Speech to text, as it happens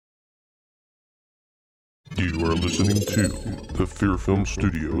You are listening to the Fear Film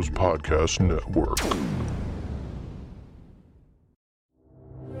Studios Podcast Network.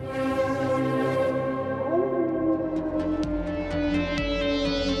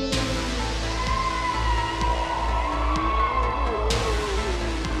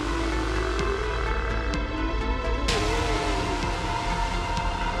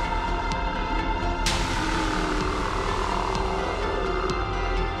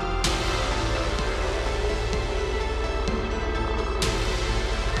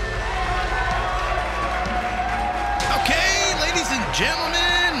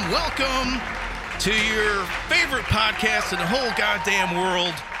 To your favorite podcast in the whole goddamn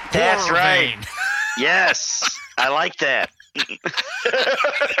world. That's Horror right. Vein. Yes, I like that.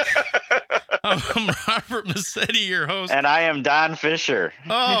 I'm Robert Massetti, your host. And I am Don Fisher.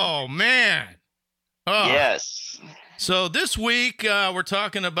 Oh, man. Oh. Yes. So this week, we're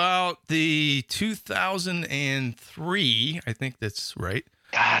talking about the 2003, I think that's right.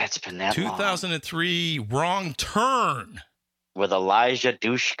 God, it's been that 2003 Wrong Turn. With Elijah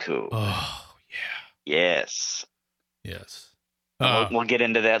Dushku. Oh. Yes. Yes. We'll get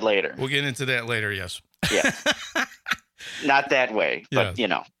into that later. We'll get into that later, yes. Yeah. Not that way, but you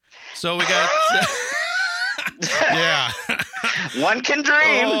know. So we got... yeah. One can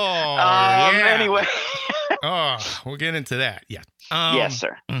dream. Oh, yeah. Anyway. We'll get into that. Yeah. Yes,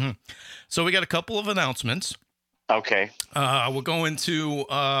 sir. Mm-hmm. So we got a couple of announcements. Okay. We'll go into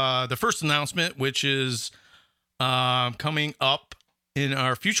the first announcement, which is coming up in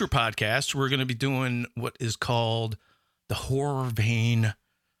our future podcast. We're going to be doing what is called the Horror Vein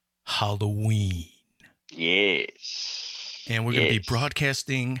Halloween. Yes. And we're going to be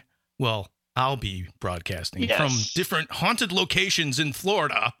broadcasting. Well, I'll be broadcasting from different haunted locations in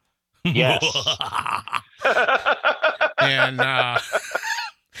Florida. Yes. And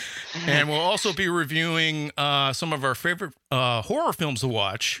we'll also be reviewing some of our favorite horror films to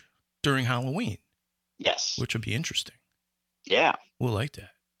watch during Halloween. Yes. Which would be interesting. Yeah. We'll like that.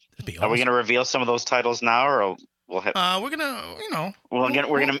 That'd be awesome. Are we going to reveal some of those titles now, or we'll have? We're gonna,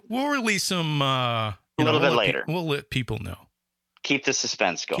 we'll release them a little bit later. We'll let people know. Keep the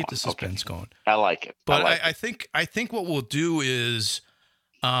suspense going. Keep the suspense going. I like it. But I think what we'll do is,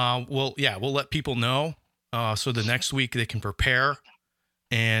 we'll let people know, so the next week they can prepare,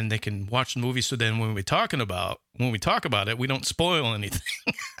 and they can watch the movie. So then when we talk about it, we don't spoil anything.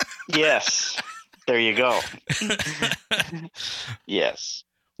 Yes. There you go. Yes.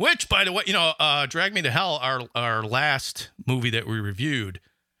 Which, by the way, Drag Me to Hell, our last movie that we reviewed,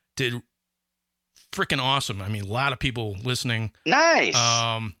 did freaking awesome. I mean, a lot of people listening. Nice.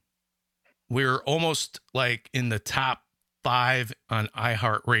 We're almost like in the top 5 on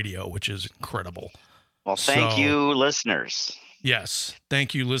iHeartRadio, which is incredible. Well, thank you, listeners. Yes.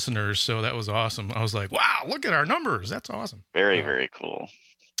 Thank you, listeners. So that was awesome. I was like, wow, look at our numbers. That's awesome. Very, very cool.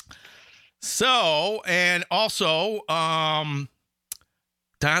 So, and also, Don's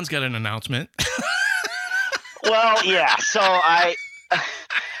got an announcement. Well, yeah. So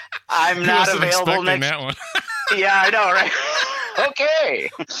I'm not available next. That one. Yeah, I know, right?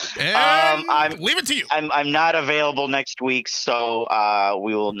 Okay. And leave it to you. I'm not available next week, so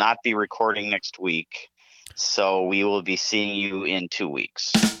we will not be recording next week. So we will be seeing you in 2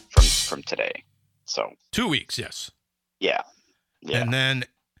 weeks from today. So 2 weeks, yes. Yeah. And then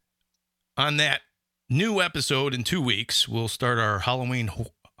on that new episode in 2 weeks, we'll start our Halloween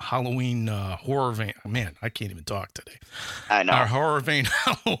horror vein. Man, I can't even talk today. I know. Our horror vein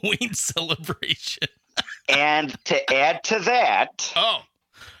Halloween celebration. And to add to that,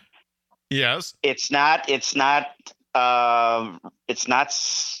 yes, it's not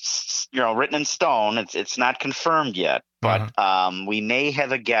written in stone. It's not confirmed yet, but we may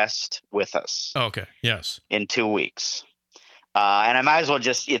have a guest with us. Okay. Yes. In 2 weeks. And I might as well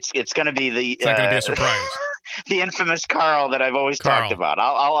just, it's going to be it's not going to be a surprise. The infamous Carl that I've always talked about.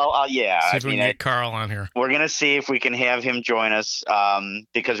 I'll see if we can get Carl on here. We're going to see if we can have him join us,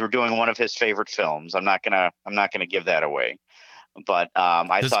 because we're doing one of his favorite films. I'm not going to give that away, but,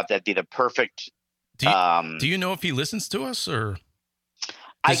 I thought that'd be the perfect. Do you know if he listens to us, or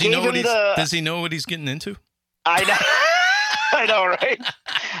does he know what he's getting into? I know. I know, right?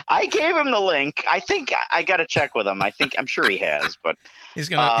 I gave him the link. I think I got to check with him. I'm sure he has, but he's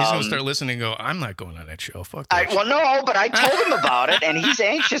gonna start listening and go, I'm not going on that show. Fuck that. Well, no, but I told him about it, and he's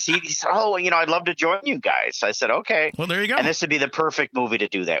anxious. He's I'd love to join you guys. I said, okay. Well, there you go. And this would be the perfect movie to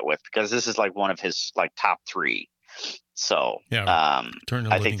do that with, because this is like one of his top 3. So I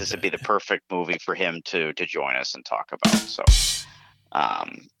think this would be the perfect movie for him to join us and talk about. So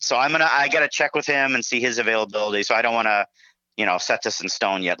I got to check with him and see his availability. So I don't want to, set this in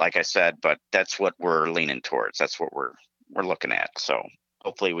stone yet, like I said, but that's what we're leaning towards. That's what we're looking at. So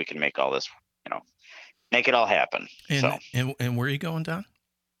hopefully we can make all this, make it all happen. And where are you going, Don?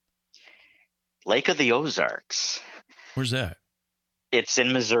 Lake of the Ozarks. Where's that? It's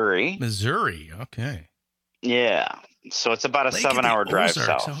in Missouri. Missouri. Okay. Yeah. So it's about a 7-hour drive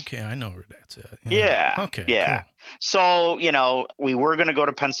south. Okay, I know where that's at. Yeah. Okay. Yeah. Cool. So, we were going to go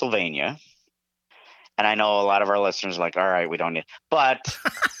to Pennsylvania. And I know a lot of our listeners are like, all right, we don't need. But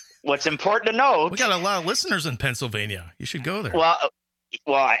what's important to note. We got a lot of listeners in Pennsylvania. You should go there. Well,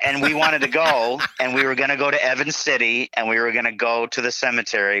 and we wanted to go, and we were going to go to Evans City, and we were going to go to the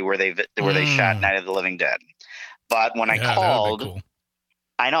cemetery where they shot Night of the Living Dead. But when I called, cool.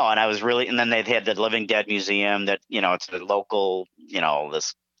 I know, and I was really, and then they had the Living Dead Museum that, it's a local,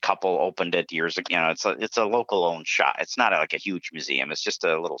 this couple opened it years ago. It's a local owned shop. It's not like a huge museum. It's just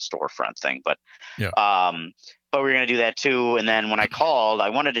a little storefront thing. But but we're going to do that too. And then when I called, I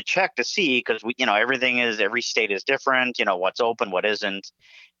wanted to check to see, because every state is different. What's open, what isn't.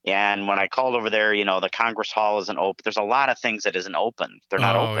 And when I called over there, the Congress Hall isn't open. There's a lot of things that isn't open. They're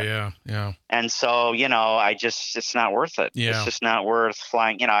not open. Oh, yeah. And so, it's not worth it. Yeah. It's just not worth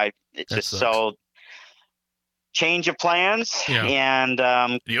flying. So change of plans and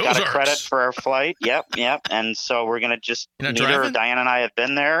got a credit for our flight. Yep. And so we're going to just, Diane and I have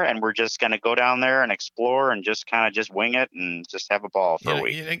been there, and we're just going to go down there and explore and just kind of just wing it and just have a ball for a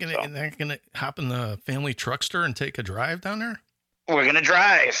week. You're going to hop in the family truckster and take a drive down there? We're going to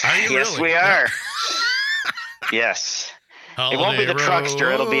drive. Are you yes, really? We are. Yes. Holiday it won't be the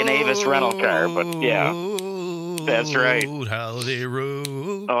truckster. It'll be an Avis rental car, but yeah. That's right. Holiday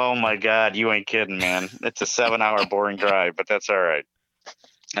Road. Oh, my God. You ain't kidding, man. It's a 7-hour boring drive, but that's all right.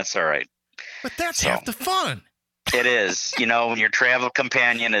 That's all right. But that's half the fun. It is. When your travel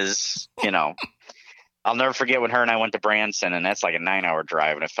companion is, I'll never forget when her and I went to Branson, and that's like a 9-hour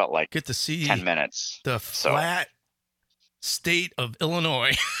drive, and it felt like get to see 10 minutes. The flat state of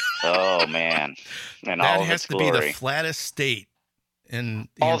Illinois. Oh, man. And that all has its to glory. be the flattest state in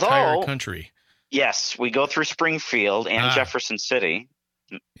the entire country. Yes, we go through Springfield and Jefferson City.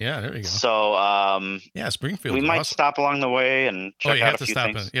 Yeah, there you go. So, Springfield. We might stop along the way and check out a few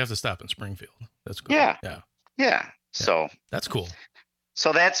things. You have to stop in Springfield. That's cool. Yeah. So that's cool.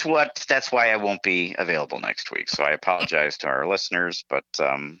 So that's why I won't be available next week. So I apologize to our listeners, but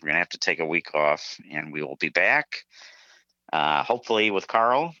we're gonna have to take a week off, and we will be back, hopefully with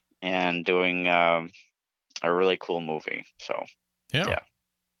Carl and doing a really cool movie. So yeah.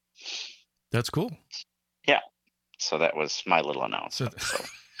 That's cool. Yeah. So that was my little announcement.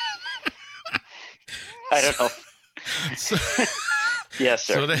 I don't know. Yes,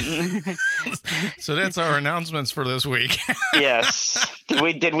 sir. So that's our announcements for this week. Yes.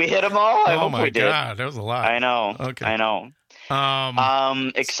 Did we hit them all? I hope we did. Oh my God, that was a lot. I know. Okay. I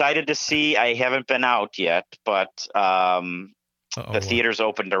know. Excited to see. I haven't been out yet, but the theaters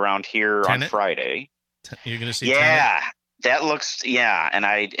opened around here Tenet? On Friday. You're gonna see? Yeah. Tenet? That looks,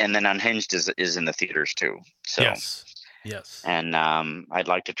 and then Unhinged is in the theaters too. So yes, and I'd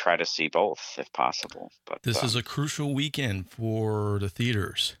like to try to see both if possible. But this is a crucial weekend for the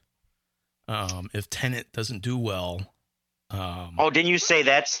theaters. If Tenet doesn't do well, didn't you say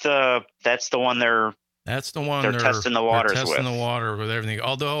that's the one they're testing the waters with? Testing the water with everything.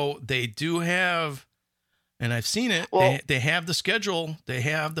 Although they do have. And I've seen it. Well, they have the schedule. They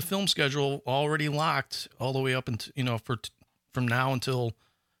have the film schedule already locked all the way up into from now until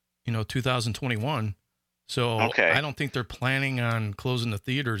 2021. So I don't think they're planning on closing the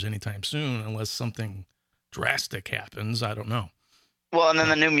theaters anytime soon unless something drastic happens. I don't know. Well, and then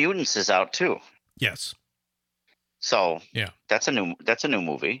the New Mutants is out too. Yes. So that's a new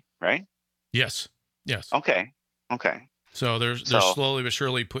movie, right? Yes. Okay. So they're slowly but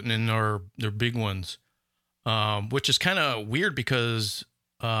surely putting in their big ones. Which is kind of weird because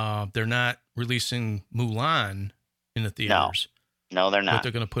they're not releasing Mulan in the theaters. No, they're not. But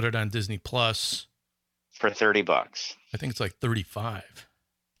they're going to put it on Disney Plus for $30. I think it's like $35.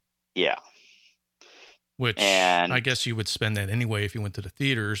 Yeah. Which I guess you would spend that anyway if you went to the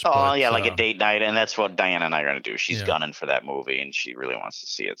theaters. Oh, but, like a date night, and that's what Diana and I are going to do. She's gunning for that movie, and she really wants to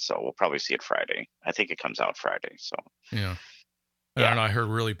see it, so we'll probably see it Friday. I think it comes out Friday. So yeah. I don't know. I heard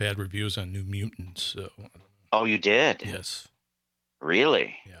really bad reviews on New Mutants. So. Oh, you did? Yes.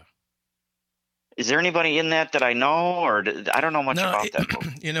 Really? Yeah. Is there anybody in that I know, or I don't know much about that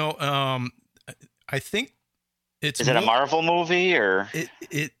movie? I think it's. Is it a Marvel movie or?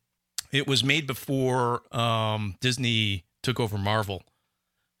 It was made before Disney took over Marvel,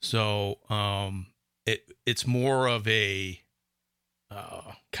 so it's more of a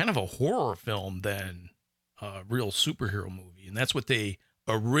kind of a horror film than real superhero movie, and that's what they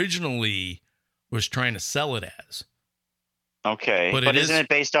originally was trying to sell it as. Okay, but isn't it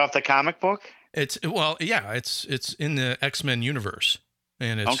based off the comic book? It's in the X-Men universe,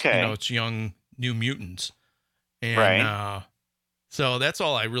 and it's it's young New Mutants, and right. So that's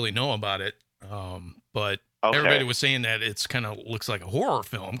all I really know about it. But everybody was saying that it's kind of looks like a horror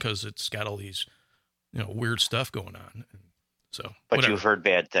film because it's got all these weird stuff going on. So, but whatever. You've heard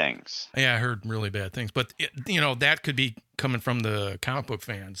bad things. Yeah, I heard really bad things. But that could be coming from the comic book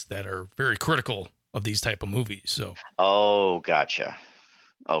fans that are very critical of these type of movies. So. Oh, gotcha.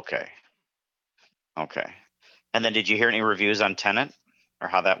 Okay. And then, did you hear any reviews on Tenet or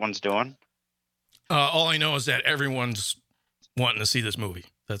how that one's doing? All I know is that everyone's wanting to see this movie.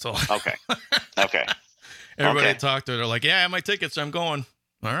 That's all. Okay. Everybody talked to her. They're like, "Yeah, I have my tickets. I'm going."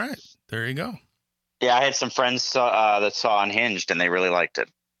 All right, there you go. Yeah, I had some friends that saw Unhinged, and they really liked it.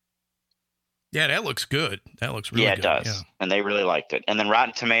 Yeah, that looks good. That looks really good. Yeah, it does. Yeah. And they really liked it. And then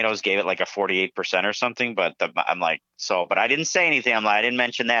Rotten Tomatoes gave it like a 48% or something. But I'm like, but I didn't say anything. I didn't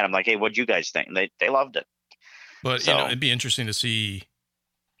mention that. I'm like, hey, what'd you guys think? They loved it. But it'd be interesting to see,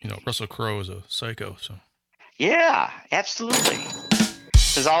 Russell Crowe as a psycho. So. Yeah, absolutely.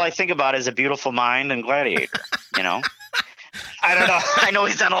 Because all I think about is A Beautiful Mind and Gladiator. I don't know. I know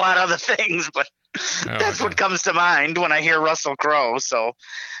he's done a lot of other things, but that's what comes to mind when I hear Russell Crowe. So,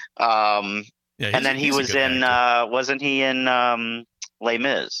 and then he was in, wasn't he in Les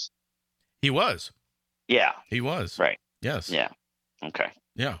Mis? He was. Yeah. He was. Right. Yes. Yeah. Okay.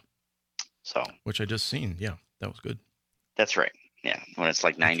 Yeah. So. Which I just seen. Yeah. That was good. That's right. Yeah. When it's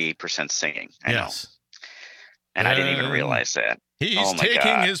like 98% singing. I know. And I didn't even realize that. He's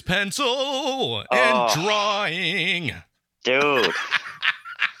taking his pencil and drawing. Dude.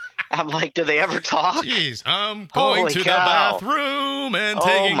 I'm like, do they ever talk? Jeez, I'm going to the bathroom and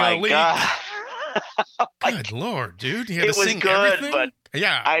taking a leak. God. Good Lord, dude. You had to sing everything? But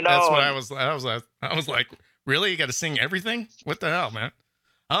yeah, I know. That's what I was like, really? You got to sing everything? What the hell, man?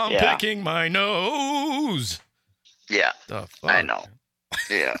 I'm picking my nose. Yeah. The fuck, I know.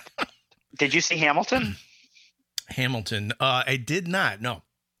 Yeah. Did you see Hamilton? Hamilton. I did not. No.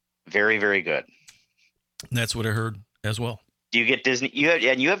 Very, very good. That's what I heard as well. Do you get Disney? You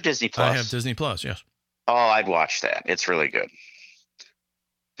have Disney Plus. I have Disney Plus. Yes. Oh, I'd watch that. It's really good.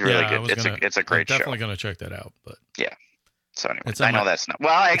 Really good. It's a great show. Definitely going to check that out. But yeah. So anyway, I know that's not.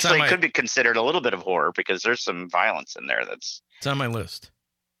 Well, actually, it could be considered a little bit of horror because there's some violence in there. It's on my list.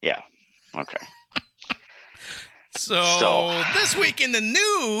 Yeah. Okay. So this week in the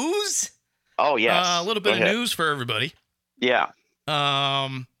news. Oh yes. A little bit of news for everybody. Yeah.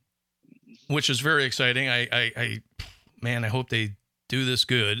 Which is very exciting. I hope they do this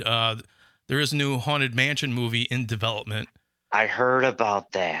good. There is a new Haunted Mansion movie in development. I heard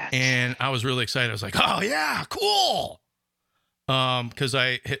about that. And I was really excited. I was like, oh yeah, cool. Because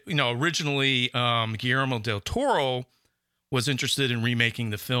originally Guillermo del Toro was interested in remaking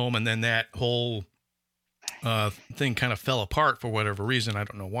the film, and then that whole thing kind of fell apart for whatever reason. I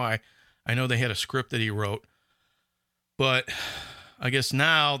don't know why. I know they had a script that he wrote, but I guess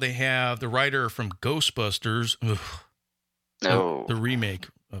now they have the writer from Ghostbusters. No, the remake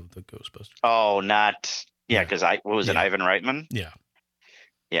of the Ghostbusters. Oh, not because it Ivan Reitman?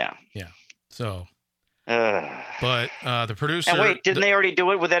 Yeah. So, but the producer. And wait, didn't they already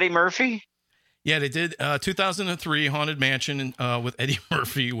do it with Eddie Murphy? Yeah, they did. 2003 Haunted Mansion with Eddie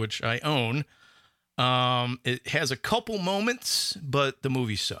Murphy, which I own. It has a couple moments, but the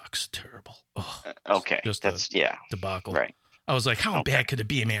movie sucks. Terrible. Oh, okay, just debacle. Right. I was like, how bad could it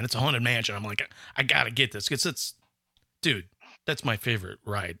be, man? It's a Haunted Mansion. I'm like, I gotta get this because dude, that's my favorite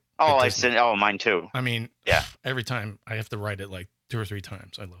ride. Oh, I said, mine too. I mean, yeah. Every time I have to ride it like 2 or 3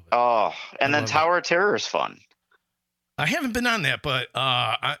 times. I love it. Oh, and then Tower of Terror is fun. I haven't been on that, but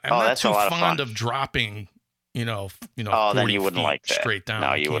I'm not too fond of dropping. Oh, then you wouldn't like that. Straight down.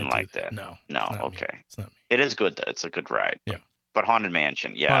 No, you wouldn't like that. No. Okay. It's not me. It is good. It's a good ride. Yeah. But Haunted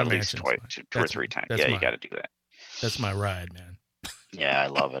Mansion, at least two or three times. Yeah, you got to do that. That's my ride, man. Yeah, I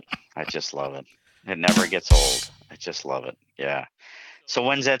love it. I just love it. It never gets old. I just love it. Yeah. So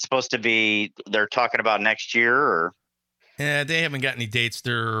when's that supposed to be? They're talking about next year, or? Yeah, they haven't got any dates.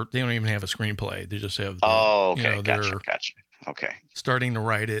 They don't even have a screenplay. They just have. Okay. Gotcha. Okay. Starting to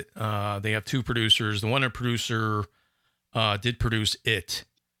write it. They have 2 producers. The one producer did produce it,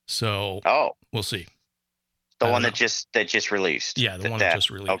 so we'll see. The one that just released. Yeah, the one that just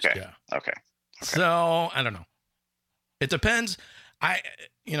released. Okay. Yeah. Okay. So I don't know. It depends.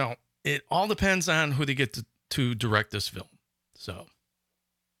 It all depends on who they get to direct this film. So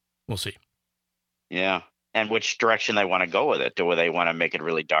we'll see. Yeah. and which direction they want to go with it. Do they want to make it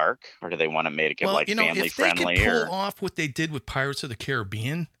really dark, or do they want to make it like family friendly? If they could pull off what they did with Pirates of the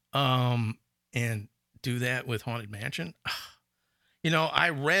Caribbean, and do that with Haunted Mansion, I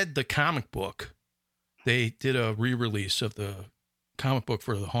read the comic book. They did a re-release of the comic book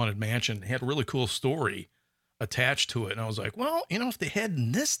for the Haunted Mansion. It had a really cool story attached to it, and I was like, well, if they head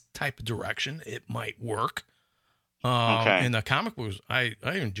in this type of direction, it might work. And the comic book I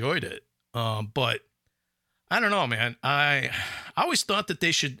enjoyed it, but I don't know, man. I always thought that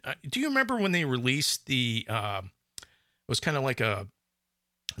they should. Do you remember when they released the? It was kind of like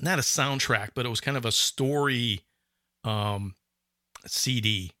not a soundtrack, but it was kind of a story,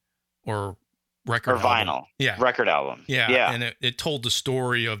 CD or record or vinyl, album. Yeah, record album. Yeah. And it told the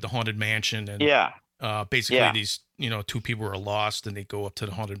story of the Haunted Mansion, and basically these two people are lost, and they go up to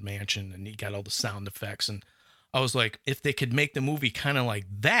the Haunted Mansion, and you got all the sound effects, and I was like, if they could make the movie kind of like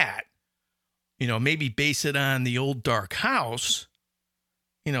that. Maybe base it on the old dark house,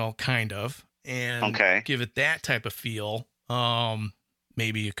 kind of, and give it that type of feel.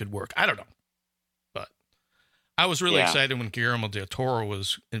 Maybe it could work. I don't know. But I was really excited when Guillermo del Toro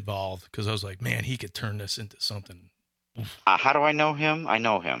was involved, because I was like, man, he could turn this into something. How do I know him? I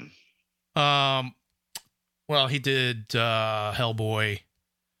know him. Well, he did Hellboy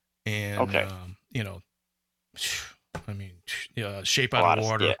and, Shape Out of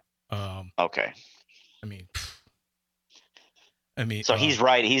Water. Yeah. So so he's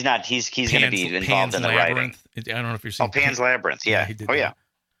right. He's not. He's going to be involved in the writing. I don't know if you're seeing. Pan's Labyrinth. Yeah. He did. Oh yeah.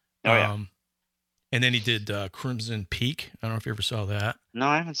 And then he did Crimson Peak. I don't know if you ever saw that. No,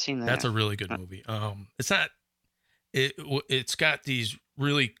 I haven't seen that. That's a really good movie. It's not. It's got these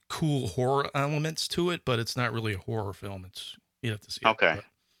really cool horror elements to it, but it's not really a horror film. You have to see. Okay. It,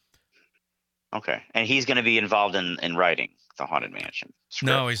 okay, and he's going to be involved in writing the Haunted Mansion script.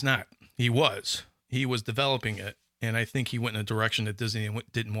 No, he's not. He was developing it, and I think he went in a direction that Disney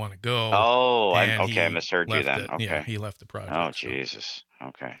didn't want to go. Oh, I misheard you then. Okay. Yeah, he left the project. Oh, Jesus.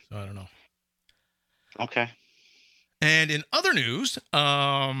 Okay. So I don't know. Okay. And in other news,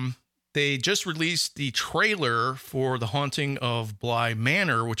 they just released the trailer for The Haunting of Bly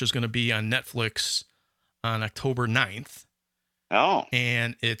Manor, which is going to be on Netflix on October 9th. Oh.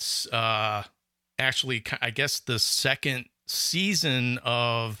 And it's actually, I guess, the second season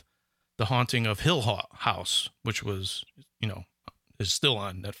of The Haunting of Hill House, which was, is still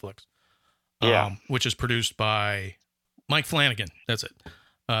on Netflix. Yeah. Which is produced by Mike Flanagan. That's it.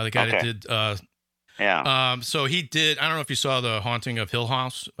 The guy that did. So he did. I don't know if you saw The Haunting of Hill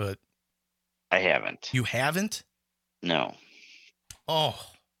House, but I haven't. You haven't? No. Oh,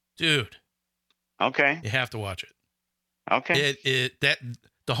 dude. Okay. You have to watch it. Okay.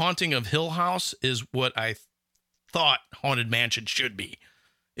 The Haunting of Hill House is what I thought Haunted Mansion should be.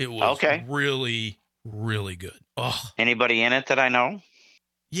 It was really, really good. Oh. Anybody in it that I know?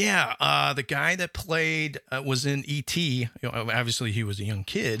 Yeah, the guy that played was in E.T. Obviously, he was a young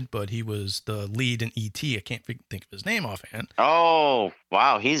kid, but he was the lead in E.T. I can't think of his name offhand. Oh,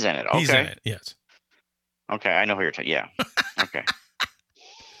 wow, he's in it. Okay. He's in it, yes. Okay, I know who you're talking. Yeah. Okay.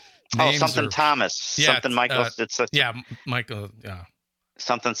 Thomas. Yeah, something Michael. Michael. Yeah.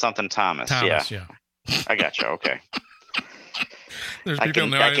 Something Thomas. Thomas. Yeah. I got you. Okay. There's people in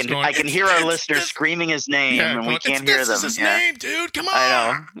the audience going, I can hear our listeners screaming his name, and we can't hear them. This is his name, dude. Come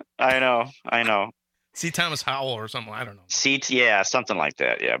on. I know. C. Thomas Howell or something. I don't know. Something like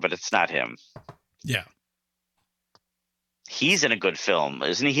that. Yeah, but it's not him. Yeah. He's in a good film,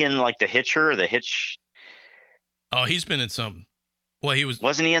 isn't he? In like The Hitcher or The Hitch? Oh, he's been in some. Well,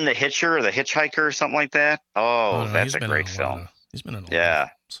 wasn't he in The Hitcher or The Hitchhiker or something like that? Oh, that's a great film. He's been in a lot of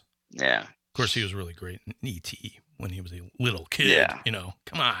films. Yeah. Of course, he was really great in E.T. when he was a little kid. Yeah.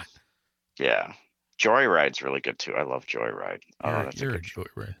 Come on. Yeah. Joyride's really good too. I love Joyride. You're a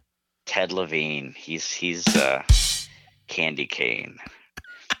Joyride. Ted Levine. He's Candy Cane.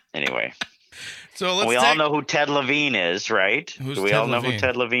 Anyway. So we all know who Ted Levine is, right? Do we all know who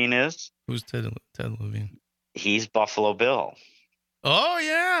Ted Levine is? Who's Ted Levine? He's Buffalo Bill. Oh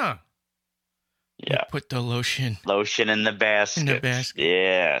yeah. Yeah. Put the lotion in the basket.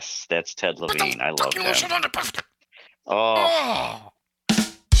 Yes, that's Ted Levine. I love him. Lotion on the basket. Oh.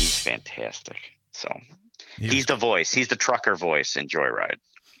 He's fantastic. So he's the voice. He's the trucker voice in Joyride.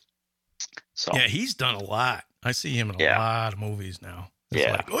 So yeah, he's done a lot. I see him in a lot of movies now. It's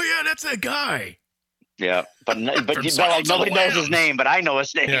like, oh yeah, that's that guy. Yeah, but nobody knows his name, but I know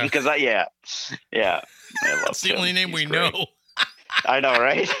his name because I love that's the only name we know. I know,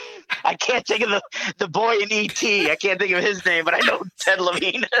 right? I can't think of the boy in E.T. I can't think of his name, but I know who Ted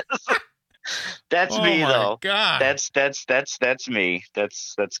Levine is. That's me though. God. That's me.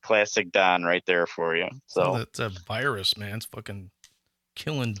 That's classic Don right there for you. So that's a virus, man. It's fucking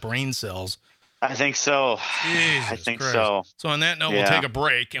killing brain cells. I think so. Jesus I think Christ. so. So on that note, we'll take a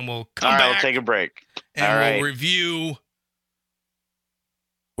break and we'll come All right, back. we'll take a break. And we'll review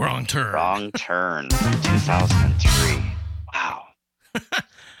Wrong Turn. Wrong Turn, 2003. Wow.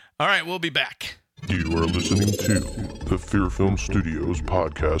 All right, we'll be back. You are listening to the Fear Film Studios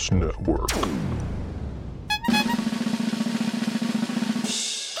Podcast Network.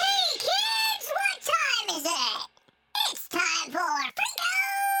 Hey kids, what time is it? It's time for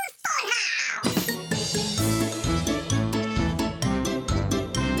Freako's Funhouse!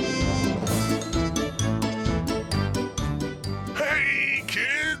 Hey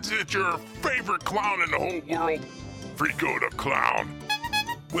kids, it's your favorite clown in the whole world, Freako the Clown,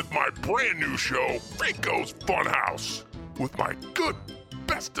 with my brand new show, Freako's Funhouse, with my good,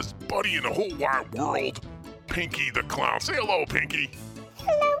 bestest buddy in the whole wide world, Pinky the Clown. Say hello, Pinky.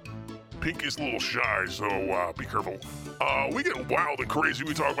 Hello. Pinky's a little shy, so be careful. We get wild and crazy.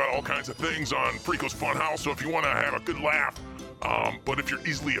 We talk about all kinds of things on Freako's Funhouse, so if you want to have a good laugh, but if you're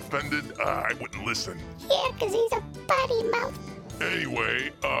easily offended, I wouldn't listen. Yeah, because he's a potty mouth.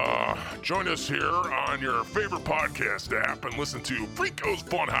 Anyway, join us here on your favorite podcast app and listen to Freako's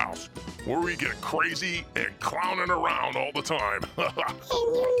Funhouse, where we get crazy and clowning around all the time. And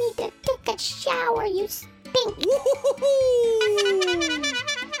you need to take a shower, you stink.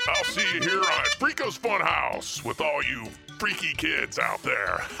 I'll see you here on Freako's Funhouse with all you freaky kids out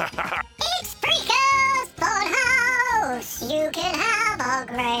there. It's Freako's Funhouse. You can have a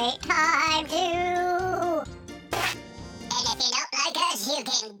great time too. And if you don't like us, you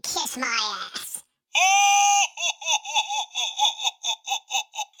can kiss my ass.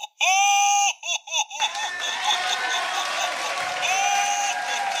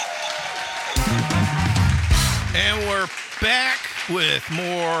 And we're back with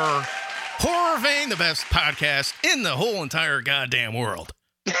more Horror Vein, the best podcast in the whole entire goddamn world.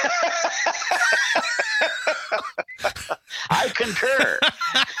 I concur.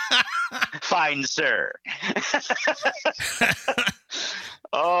 Fine, sir.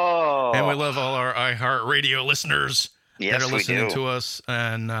 Oh. And we love all our iHeartRadio listeners Yes, that are we listening do. to us.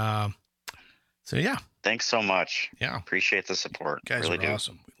 And so, yeah, Thanks so much. yeah, Appreciate the support. you guys really are do.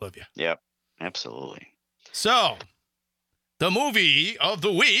 awesome. We love you. Yep. Absolutely. So, the movie of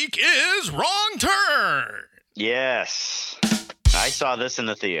the week is Wrong Turn. Yes. I saw this in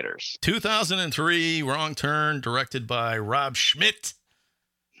the theaters. 2003, Wrong Turn, directed by Rob Schmidt,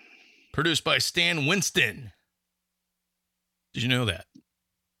 produced by Stan Winston. Did you know that?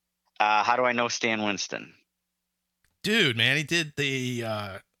 How do I know Stan Winston? Dude, man, he did the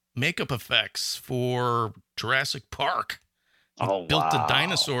makeup effects for Jurassic Park. He Oh, built the wow.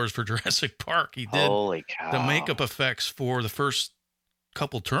 dinosaurs for Jurassic Park. He did Holy cow. the makeup effects for the first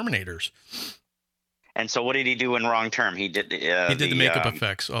couple Terminators. And so what did he do in Wrong Turn? He did He did the makeup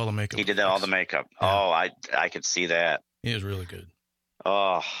effects, all the makeup. He did all the makeup. Yeah. Oh, I could see that. He was really good.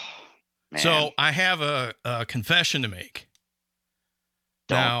 Oh, man. So I have a confession to make.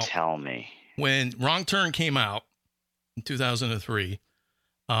 Don't now, tell me. When Wrong Turn came out in 2003,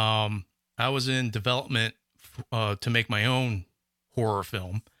 I was in development to make my own horror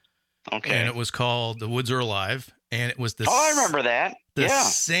film. Okay. And it was called The Woods Are Alive. And it was the Oh, I remember that. the Yeah.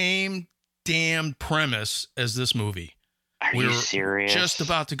 same damn premise as this movie. Are We you were serious? just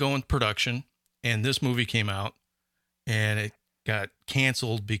about to go into production, and this movie came out, and it got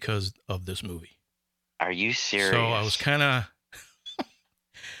canceled because of this movie. Are you serious? So I was kind of...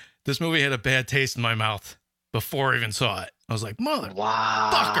 This movie had a bad taste in my mouth before I even saw it. I was like, mother...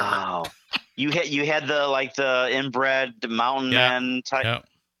 Wow. You had the inbred mountain Yeah. men type.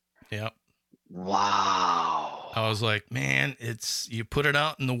 Yep. Wow. I was like, man, you put it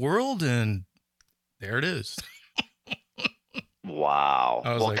out in the world, and there it is. Wow.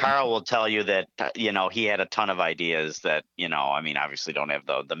 I was Well, like- Carl will tell you that he had a ton of ideas that obviously don't have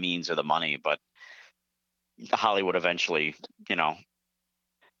the means or the money, but Hollywood eventually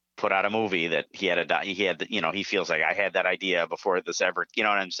put out a movie that he feels like I had that idea before this ever, you know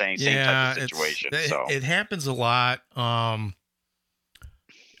what I'm saying? Same type of situation. So it happens a lot. I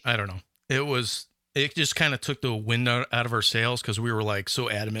don't know. It just kind of took the wind out of our sails because we were like so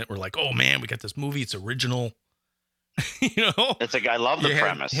adamant. We're like, oh man, we got this movie. It's original. it's like I love the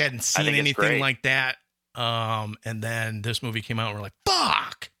premise. Hadn't I seen think it's anything great. like that. And then this movie came out, and we're like,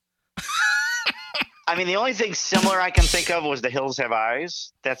 fuck. I mean, the only thing similar I can think of was The Hills Have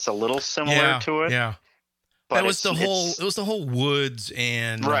Eyes. That's a little similar to it. Yeah. But That was it was the whole woods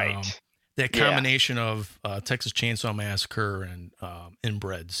and right. that combination of Texas Chainsaw Massacre and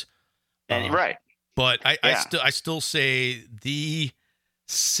inbreds. And right. But I still say the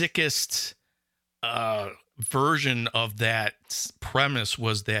sickest version of that premise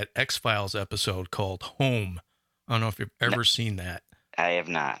was that X-Files episode called Home. I don't know if you've ever seen that. I have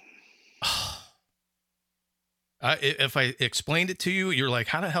not. If I explained it to you, you're like,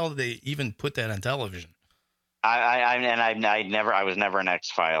 how the hell did they even put that on television? I was never an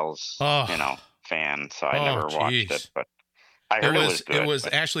X-Files, fan, so I never watched it. But I heard it was good. It was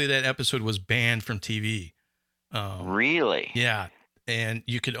actually, that episode was banned from TV. Really? Yeah, and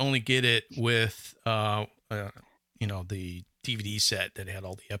you could only get it with, the DVD set that had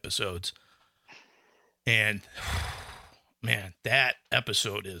all the episodes. And man, that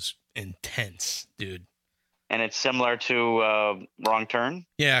episode is intense, dude. And it's similar to Wrong Turn?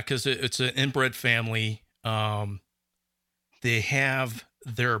 Yeah, because it's an inbred family. They have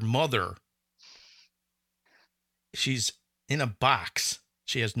their mother. She's in a box.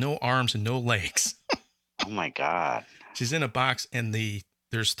 She has no arms and no legs. Oh, my God. She's in a box, and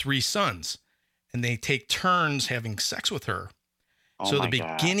there's 3 sons, and they take turns having sex with her. Oh, so my the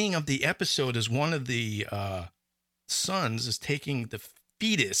God. beginning of the episode is one of the sons is taking the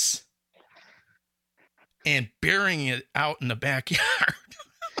fetus and burying it out in the backyard.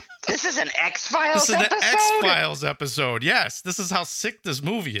 This is an X-Files episode? This is an episode? X-Files episode. Yes, this is how sick this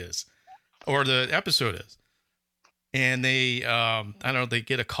movie is, or the episode is. And they, they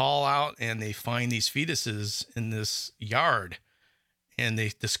get a call out, and they find these fetuses in this yard, and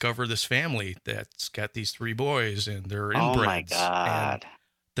they discover this family that's got these 3 boys, and they're inbreds. Oh my God! And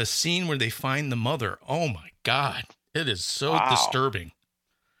the scene where they find the mother. Oh my God! It is so disturbing.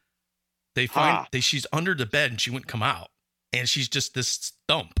 They find she's under the bed, and she wouldn't come out, and she's just this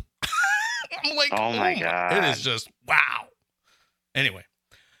stump. I'm like, oh my God! It is just wow. Anyway,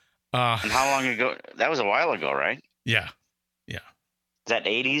 and how long ago? That was a while ago, right? Yeah. Is that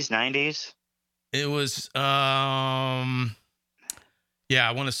 80s, 90s? It was, I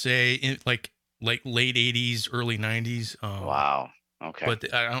want to say like late 80s, early 90s. Wow. Okay. But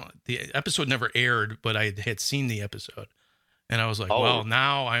the episode never aired, but I had seen the episode, and I was like, well,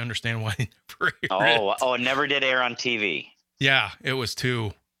 now I understand why it never aired. Oh, it never did air on TV. Yeah, it was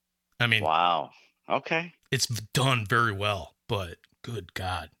too. I mean, wow. Okay. It's done very well, but good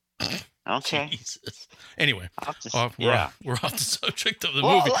God. Okay. Jesus. Anyway, we're off the subject of the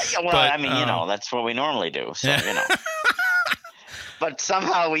movie. But, I mean, that's what we normally do. So, But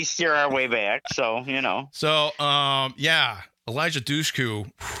somehow we steer our way back. So, So, Elijah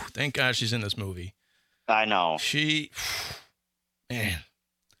Dushku, thank God she's in this movie. I know. Man.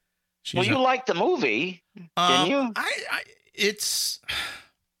 Well, you liked the movie, didn't you? It's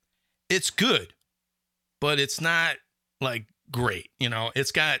good, but it's not like great.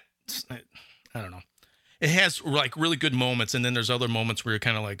 It's got, I don't know. It has like really good moments, and then there's other moments where you're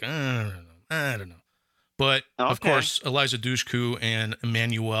kind of like, I don't know. But of course, Eliza Dushku and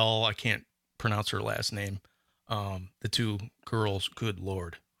Emmanuelle, I can't pronounce her last name. The 2 girls, good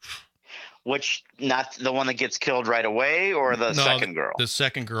Lord. Which, not the one that gets killed right away, or the second girl? The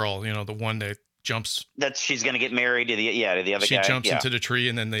second girl, the one that jumps. She's going to get married to the other guy. She jumps into the tree,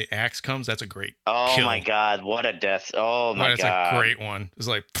 and then the axe comes. That's a great kill. My God, what a death. Oh my God. That's a great one. It's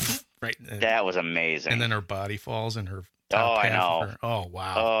like, right. That was amazing. And then her body falls, and her top half of her. Oh,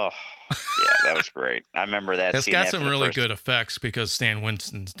 wow. Oh, yeah, that was great. I remember that. It's got some really good effects because Stan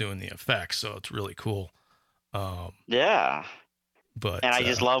Winston's doing the effects, so it's really cool. Yeah. But I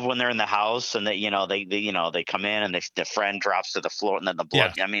just love when they're in the house, and they come in, and the friend drops to the floor, and then the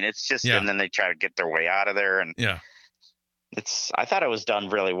blood. Yeah. I mean, it's just, and then they try to get their way out of there, and I thought it was done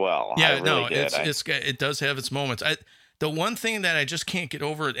really well. Yeah, it does have its moments. The one thing that I just can't get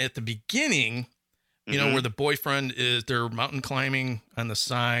over at the beginning, where the boyfriend they're mountain climbing on the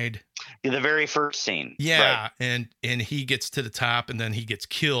side. The very first scene. Yeah, right. and he gets to the top, and then he gets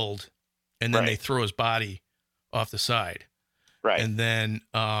killed, and then they throw his body off the side. Right. And then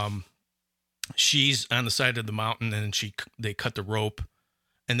she's on the side of the mountain, and they cut the rope.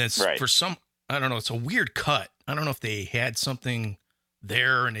 And then for some, I don't know, it's a weird cut. I don't know if they had something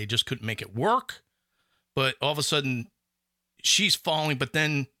there and they just couldn't make it work. But all of a sudden, she's falling, but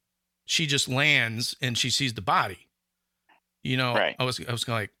then she just lands and she sees the body. I was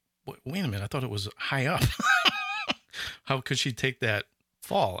like, wait a minute, I thought it was high up. How could she take that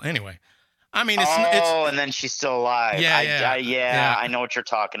fall? Anyway. I mean, it's and then she's still alive. Yeah. I know what you're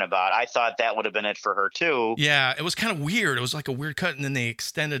talking about. I thought that would have been it for her too. Yeah, it was kind of weird. It was like a weird cut, and then they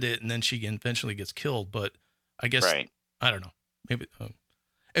extended it, and then she eventually gets killed. But I guess I don't know. Maybe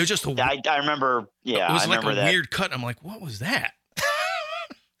it was just I remember. Yeah, it was like a weird cut. I'm like, what was that?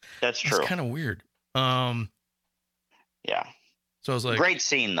 That's true. It's kind of weird. Yeah. So I was like, great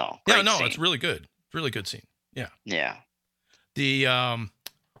scene though. Scene. It's really good. Really good scene. Yeah. Yeah. The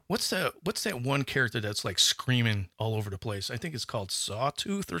what's that one character that's like screaming all over the place? I think it's called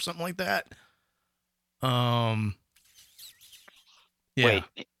Sawtooth or something like that. Yeah. Wait.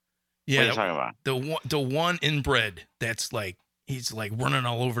 Yeah. What are you talking about? The one inbred that's like he's like running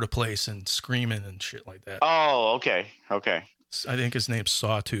all over the place and screaming and shit like that. Oh, okay. Okay. I think his name's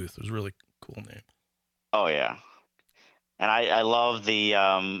Sawtooth. It was a really cool name. Oh yeah. And I love the,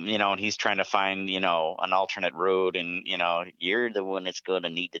 and he's trying to find, an alternate route and, you're the one that's going to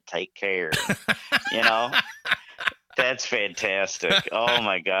need to take care. That's fantastic. Oh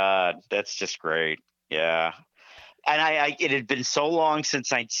my God. That's just great. Yeah. And it had been so long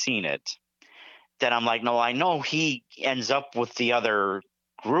since I'd seen it that I'm like, no, I know he ends up with the other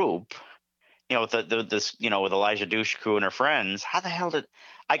group, with with Elijah Dushku and her friends. How the hell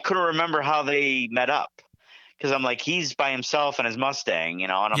I couldn't remember how they met up. Because I'm like, he's by himself in his Mustang,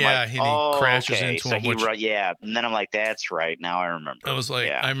 and I'm like, he crashes into him. Yeah, and then I'm like, that's right. Now I remember. I was like,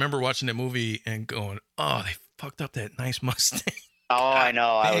 I remember watching that movie and going, oh, they fucked up that nice Mustang. Oh, I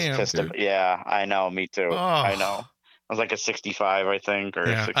know. I was pissed. Yeah, I know. Me too. Oh. I know. I was like a 65, I think, or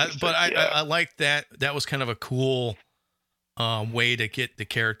 66. But I liked that. That was kind of a cool way to get the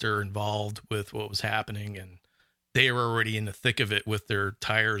character involved with what was happening, and they were already in the thick of it with their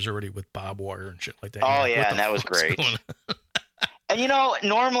tires already with barbed wire and shit like that. Oh, yeah, and that was great. And,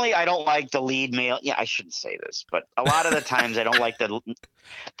 normally I don't like the lead male. Yeah, I shouldn't say this, but a lot of the times I don't like the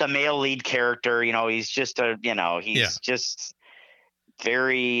male lead character. He's just just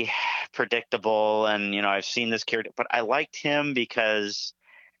very predictable. And, I've seen this character, but I liked him because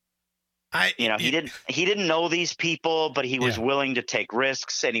he didn't know these people, but he was willing to take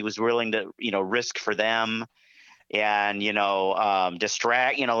risks, and he was willing to, risk for them. And,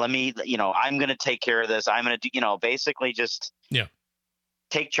 distract, let me, I'm going to take care of this. I'm going to do, basically just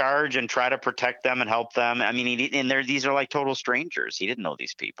take charge and try to protect them and help them. I mean, these are like total strangers. He didn't know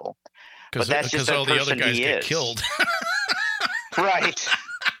these people, but that's just the all the other guys get is. Killed. Right.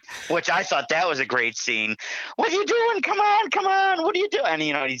 Which I thought that was a great scene. What are you doing? Come on. What are you doing?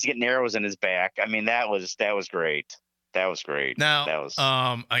 And, he's getting arrows in his back. I mean, that was great. That was great. Now, that was,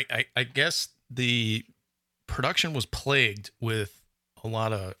 I guess the production was plagued with a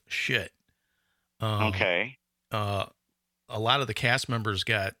lot of shit. Okay. A lot of the cast members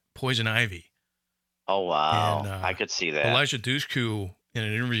got poison ivy. Oh, wow. And, I could see that. Elijah Dushku, in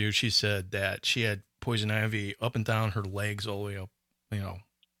an interview, she said that she had poison ivy up and down her legs all the way up,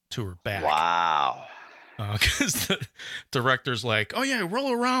 to her back. Wow. Because the director's like, oh yeah,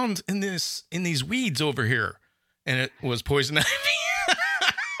 roll around in these weeds over here. And it was poison ivy.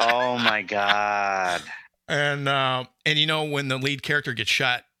 Oh my God. And when the lead character gets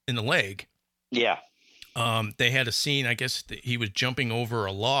shot in the leg, they had a scene. I guess he was jumping over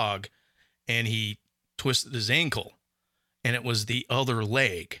a log, and he twisted his ankle, and it was the other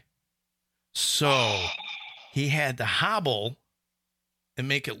leg. So he had to hobble and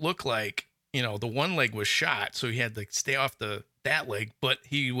make it look like the one leg was shot. So he had to stay off that leg, but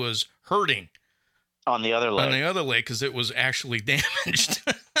he was hurting on the other leg because it was actually damaged.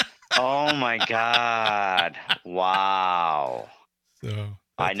 Oh my God. Wow. So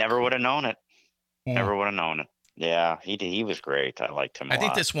I never would have known it. Yeah. Never would have known it. Yeah, he was great. I liked him a lot. I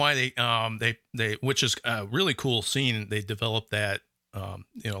think that's why they which is a really cool scene. They developed that,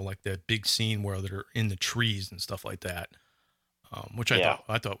 like that big scene where they're in the trees and stuff like that, which I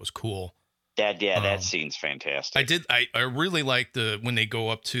thought was cool. That scene's fantastic. I really liked when they go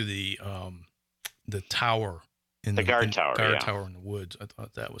up to the tower. The guard tower in the woods. I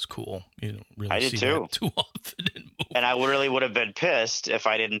thought that was cool. You don't really see that too often in movies. And I really would have been pissed if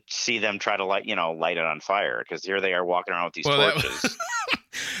I didn't see them try to light it on fire, because here they are walking around with these torches.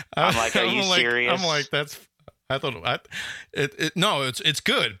 I'm like, are you serious? I'm like, it's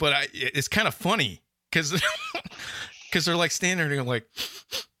good, but it's kind of funny because they're like standing there and they're like,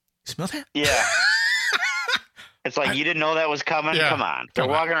 smell that? Yeah. It's like, you didn't know that was coming? Yeah, come on. They're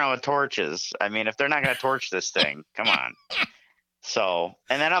walking around with torches. I mean, if they're not going to torch this thing, come on. So,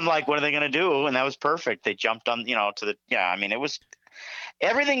 and then I'm like, what are they going to do? And that was perfect. They jumped on, it was,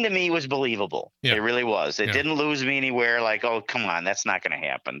 everything to me was believable. Yeah. It really was. It didn't lose me anywhere. Like, oh, come on, that's not going to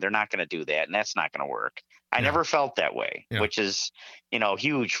happen. They're not going to do that. And that's not going to work. I never felt that way, which is,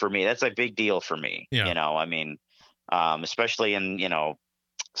 huge for me. That's a big deal for me. Yeah. Especially in,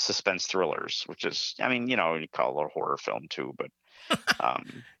 suspense thrillers, which is, you call it a horror film too, but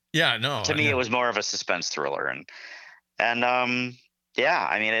to me it was more of a suspense thriller. And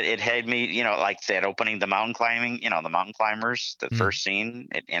it had me, like that opening, the mountain climbing, the mountain climbers, the first scene,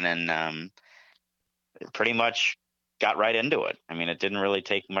 and then pretty much got right into it. I mean, it didn't really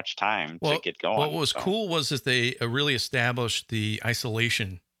take much time to get going. What was cool was that they really established the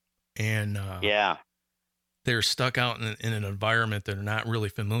isolation, and they're stuck out in an environment they're not really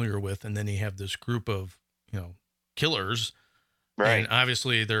familiar with, and then you have this group of killers, right? And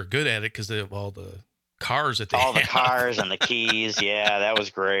obviously they're good at it because they have all the cars that they all have. The cars and the keys. Yeah, that was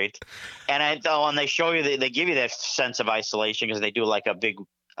great. And they show you, they give you that sense of isolation because they do like a big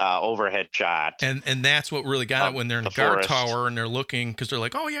overhead shot. And that's what really got it when they're in the guard tower and they're looking, because they're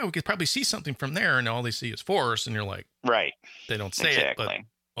like, oh yeah, we could probably see something from there, and all they see is forest, and you're like, right? They don't say it, but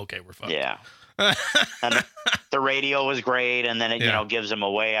okay, we're fine. Yeah. And the radio was great, and then it gives them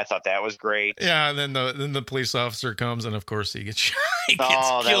away. I thought that was great. Yeah, and then the police officer comes, and of course he gets shot.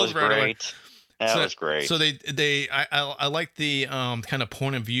 That was great. That was great. So I like the kind of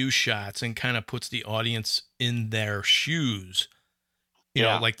point of view shots, and kind of puts the audience in their shoes. You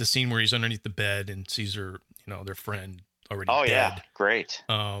know, like the scene where he's underneath the bed and sees her, their friend already dead. Yeah, great.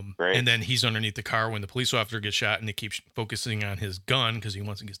 Great. And then he's underneath the car when the police officer gets shot, and they keep focusing on his gun because he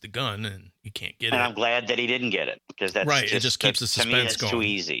wants to get the gun, and he can't get it. And I'm glad that he didn't get it, because that's right. It just keeps the suspense going. To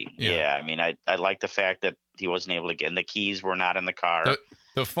me, it's too easy. Yeah. I mean, I like the fact that he wasn't able to get, and the keys were not in the car.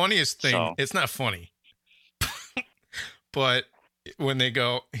 The funniest thing, it's not funny, but when they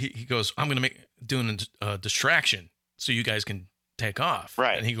go, he goes, I'm going to doing a distraction so you guys can take off.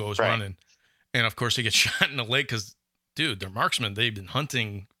 Right. And he goes running. And of course he gets shot in the leg because, dude, they're marksmen. They've been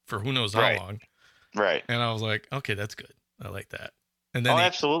hunting for who knows how long. Right. And I was like, okay, that's good. I like that. And then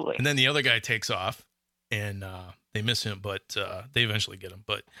absolutely. And then the other guy takes off, and they miss him, but they eventually get him.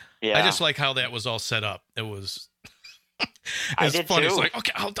 But yeah. I just like how that was all set up. It was... It's funny. It's like,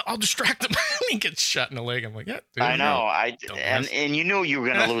 okay, I'll distract him. He gets shot in the leg. I'm like, yeah, dude, I know. And you knew you were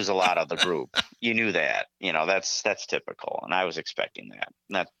going to lose a lot of the group. You knew that. That's typical, and I was expecting that.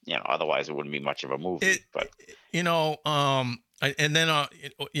 Not, otherwise it wouldn't be much of a movie. And then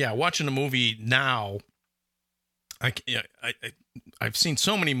watching the movie now, I've seen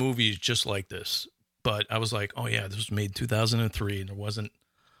so many movies just like this, but I was like, oh yeah, this was made in 2003, and there wasn't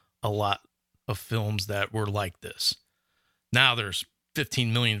a lot of films that were like this. Now there's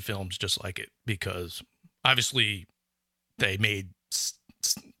 15 million films just like it, because obviously they made,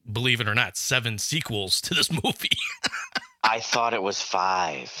 believe it or not, 7 sequels to this movie. I thought it was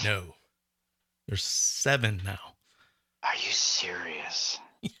 5. No, there's 7 now. Are you serious?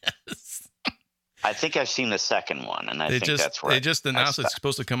 Yes. I think I've seen the second one, and that's where they just announced it's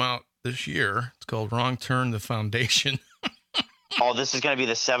supposed to come out this year. It's called Wrong Turn: The Foundation. Oh, this is going to be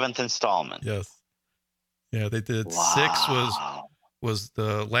the 7th installment. Yes. Yeah, they did. Wow. 6 was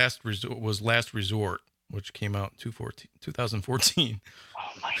the last resort, which came out in 2014.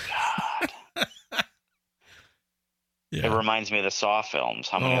 Oh my God. Yeah. It reminds me of the Saw films.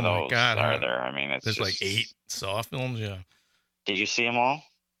 How many of those are there? I mean, there's like 8 Saw films. Yeah. Did you see them all?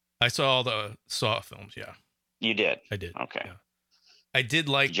 I saw all the Saw films. Yeah. You did? I did. Okay. Yeah. I did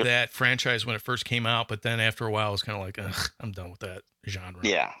like that franchise when it first came out, but then after a while, I was kind of like, I'm done with that genre.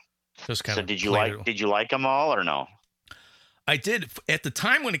 Yeah. Just kind of. Did you like them all or no? I did at the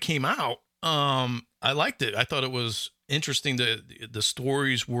time when it came out. I liked it. I thought it was interesting. The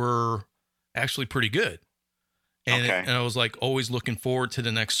stories were actually pretty good, and and I was like always looking forward to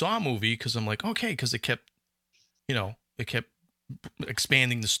the next Saw movie, because I'm like, okay, because it kept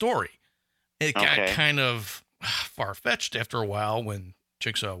expanding the story. It got kind of far fetched after a while when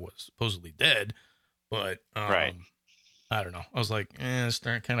Jigsaw was supposedly dead, but right. I don't know. I was like,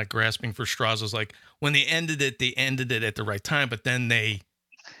 start kind of grasping for straws. I was like, when they ended it at the right time, but then they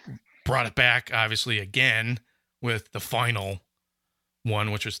brought it back, obviously, again with the final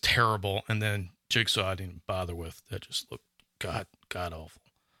one, which was terrible. And then Jigsaw I didn't bother with. That just looked god awful.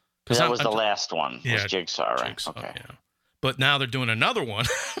 Because that was the last one. Yeah, was Jigsaw, right? Jigsaw, okay. Yeah. But now they're doing another one.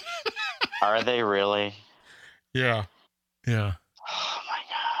 Are they really? Yeah. Yeah. Oh my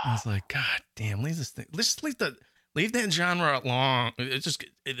God. I was like, God damn, leave this thing. Let's leave that genre long.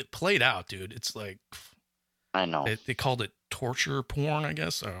 It played out, dude. It's like, I know. They called it torture porn, I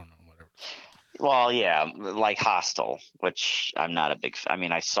guess. I don't know, whatever. Well, yeah, like Hostel, which I'm not a big fan. I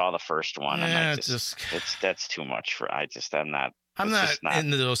mean, I saw the first one, and that's too much for. I'm not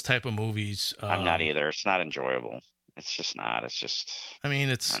into those type of movies. I'm not either. It's not enjoyable. It's just not. It's just. I mean,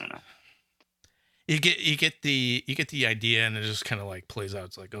 I don't know. You get the idea, and it just kind of like plays out.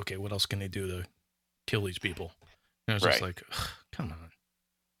 It's like, okay, what else can they do to kill these people? And it's just like, come on,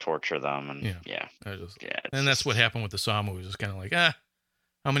 torture them, and and that's what happened with the Saw movies. It's kind of like,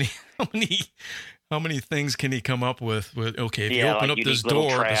 how many things can he come up with? Okay, if you open up this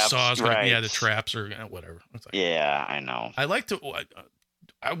door, traps, the Saw's gonna the traps or whatever. It's like, yeah, I know. I like to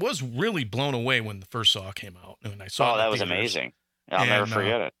I was really blown away when the first Saw came out, and when I saw that was amazing. I'll never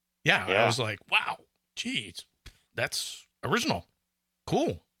forget it. Yeah, I was like, wow, geez, that's original,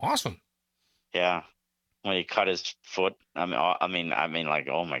 cool, awesome. Yeah, when he cut his foot, I mean, like,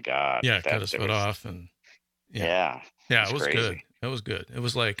 oh my God. Yeah, cut his foot off, and yeah, it was good. It was good. It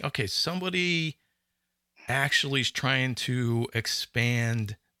was like, okay, somebody actually is trying to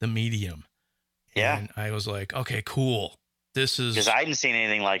expand the medium. Yeah, and I was like, okay, cool. This is because I hadn't seen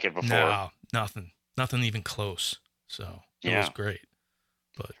anything like it before. No, nothing even close. So it was great.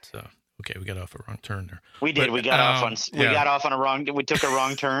 But okay, we got off a wrong turn there. We did. We got off on a wrong. We took a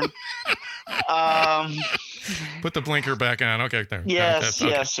wrong turn. Put the blinker back on. Okay, there. Yes,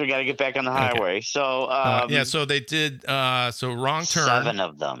 okay. Yes. We got to get back on the highway. Okay. So so they did. So wrong turn. 7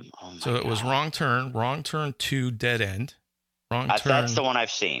 of them. Oh so it was wrong turn 2, dead end. Wrong turn. That's the one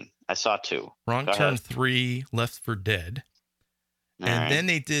I've seen. I saw 2. Wrong turn 3, Left for Dead. And then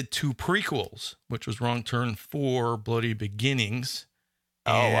they did 2 prequels, which was Wrong Turn 4, Bloody Beginnings.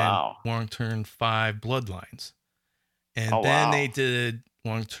 And Wrong Turn 5, Bloodlines. And then they did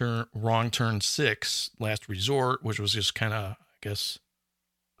Wrong Turn 6, Last Resort, which was just kind of, I guess,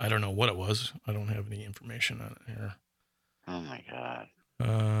 I don't know what it was. I don't have any information on it here. Oh my God.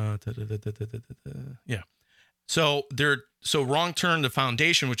 Yeah. So Wrong Turn, the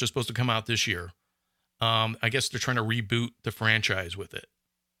Foundation, which is supposed to come out this year. I guess they're trying to reboot the franchise with it.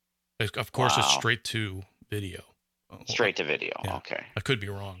 Of course, it's straight to video. Straight to video. Yeah. Okay. I could be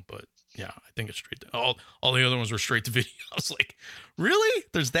wrong, but yeah, I think it's straight to all the other ones were straight to video. I was like, really?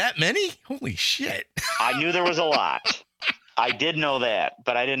 There's that many? Holy shit. I knew there was a lot. I did know that,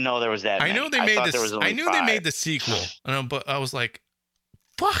 but I didn't know there was that many. I know they made this. I knew 5. They made the sequel, but I was like,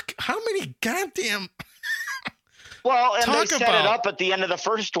 fuck, how many goddamn. Well, and they set it up at the end of the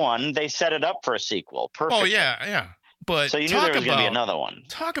first one. They set it up for a sequel. Perfect. Oh, yeah. But so you knew there was going to be another one.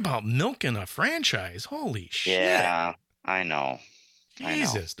 Talk about milking a franchise. Holy shit. Yeah, I know.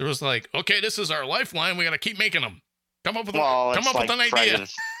 Jesus. There was like, okay, this is our lifeline. We got to keep making them. Come up with an idea.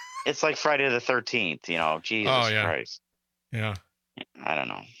 It's like Friday the 13th, Jesus Christ. Yeah. I don't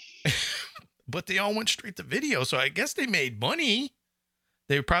know. But they all went straight to video, so I guess they made money.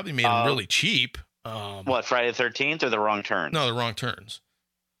 They probably made them really cheap. What, Friday the 13th or the Wrong Turns? No, the Wrong Turns.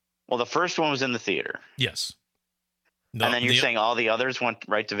 Well, the first one was in the theater. Yes. And then you're saying all the others went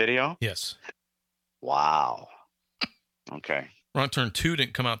right to video? Yes. Wow. Okay. Wrong Turn 2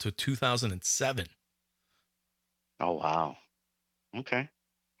 didn't come out till 2007. Oh, wow. Okay.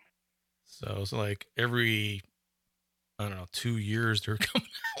 So it's like every, 2 years they're coming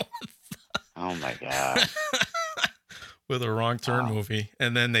out with. Oh, my God. with a Wrong Turn movie,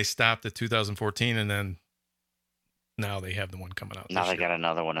 and then they stopped at 2014, and then now they have the one coming out. Now they got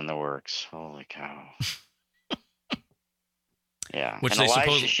another one in the works. Holy cow! Yeah, which and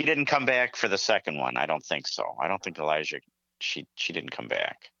Elijah, she didn't come back for the second one. I don't think so. I don't think Elijah. She didn't come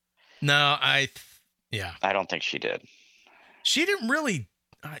back. No, I don't think she did. She didn't really.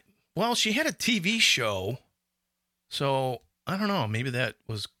 Well, she had a TV show, so I don't know. Maybe that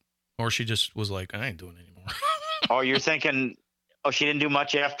was, or she just was like, I ain't doing it anymore. Oh, you're thinking? Oh, she didn't do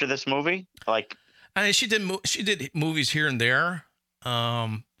much after this movie. Like, she did movies here and there,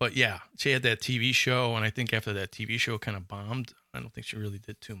 but yeah, she had that TV show, and I think after that TV show kind of bombed, I don't think she really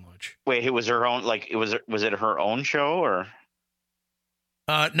did too much. Wait, it was her own? Like, was it her own show or?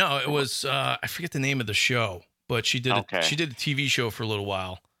 No, it was. I forget the name of the show, but she did. She did a TV show for a little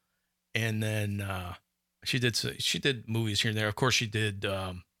while, and then she did movies here and there. Of course, she did.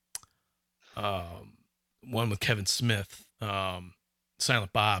 One with Kevin Smith,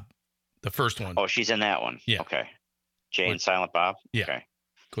 Silent Bob, the first one. Oh, she's in that one. Yeah. Okay. Jane, Silent Bob. Yeah. Okay.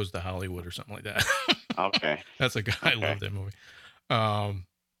 Goes to Hollywood or something like that. Okay. That's a guy. I love that movie.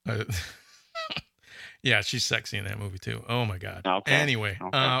 Yeah, she's sexy in that movie too. Oh my God. Okay. Anyway,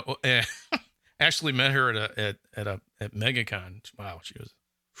 actually met her at MegaCon. Wow, she was.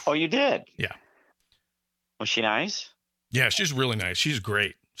 Oh, you did? Yeah. Was she nice? Yeah, she's really nice. She's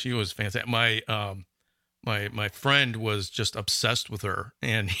great. She was fantastic. My friend was just obsessed with her,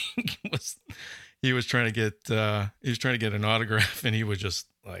 and he was trying to get an autograph, and he was just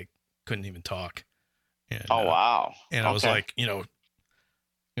like couldn't even talk. And, wow! And I was like,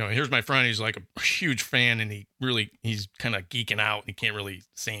 here's my friend. He's like a huge fan, and he's kind of geeking out, and he can't really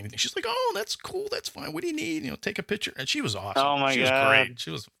say anything. She's like, oh, that's cool, that's fine. What do you need? Take a picture. And she was awesome. Oh my God, she was great.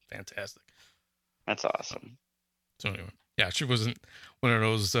 She was fantastic. That's awesome. So anyway, yeah, she wasn't one of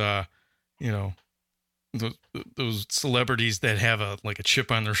those, those celebrities that have a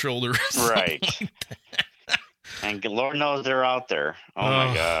chip on their shoulder. Right. And Lord knows they're out there. Oh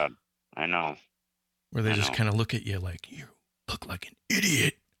my God. I know. Where they just kind of look at you like, you look like an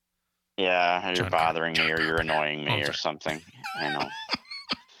idiot. Yeah, you're John bothering me, or you're Carpenter. annoying me, Oh, or sorry. something. I know.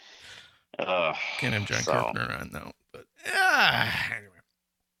 Can't have John so- Carpenter on now, but anyway.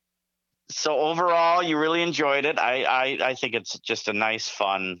 So overall, you really enjoyed it. I think it's just a nice,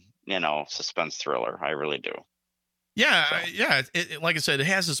 fun, suspense thriller. I really do. Yeah, So. It, like I said, it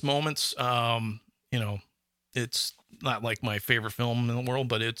has its moments. It's not like my favorite film in the world,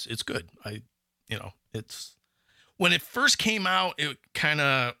 but it's good. It's when it first came out, it kind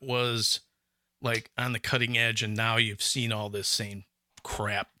of was like on the cutting edge, and now you've seen all this same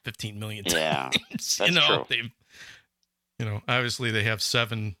crap 15 million times. Yeah, That's true. They've, obviously they have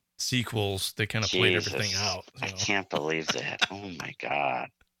 7 sequels. They kind of played everything out. I can't believe that. Oh my God.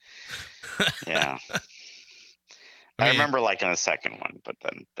 Yeah. I mean, remember liking the second one, but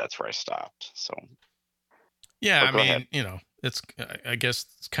then that's where I stopped. So Yeah, But go ahead. it's. I guess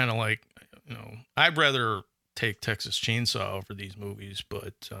it's kind of like, I'd rather take Texas Chainsaw over these movies,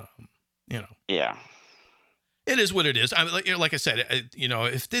 but yeah. it is what it is. I mean, like I said,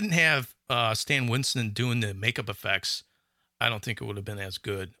 if it didn't have Stan Winston doing the makeup effects, I don't think it would have been as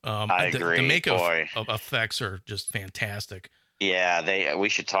good. I agree. The makeup Boy. of effects are just fantastic. Yeah, we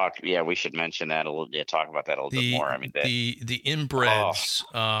should talk. Yeah, we should mention that a little. Yeah, talk about that a little bit more. I mean, the inbreds,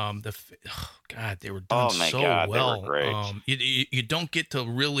 God, they were done so God, well. they were great. You don't get to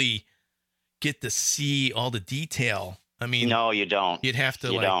really get to see all the detail. I mean, no, you don't. you'd have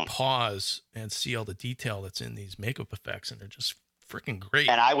to You don't. pause and see all the detail that's in these makeup effects, and they're just freaking great.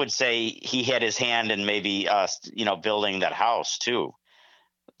 And I would say he had his hand in maybe building that house too,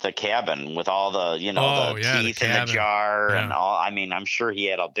 the cabin with all the the teeth in the cabin. jar Yeah. and all. I mean, I'm sure he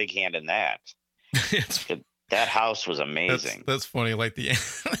had a big hand in that. It's That house was amazing. That's funny. Like the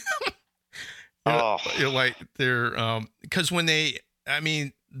Oh. you're like they're because when the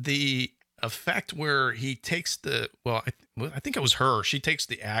effect where he takes I think it was her. She takes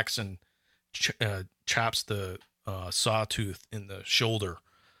the axe and chops the sawtooth in the shoulder,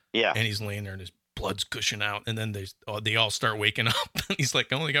 Yeah. and he's laying there and his blood's gushing out, and then they all start waking up. He's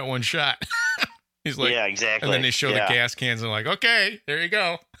like, I only got one shot. He's like, yeah, exactly. and then they show yeah. the gas cans and like, okay, there you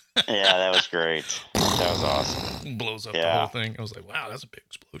go. Yeah, that was great. That was awesome. Blows up the Yeah. whole thing. I was like, wow, that's a big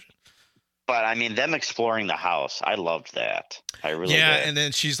explosion. But I mean, them exploring the house, I loved that. I really Yeah, did. and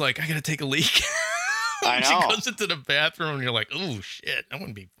then she's like, I gotta take a leak. I She know. goes into the bathroom and you're like, oh shit, I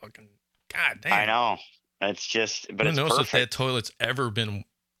wouldn't be fucking, god damn. I know. It's just, but Who it's knows if that perfect. toilet's ever been,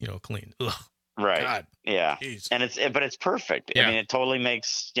 cleaned. Ugh, Right. God, Yeah. jeez. And but it's perfect. Yeah. I mean, it totally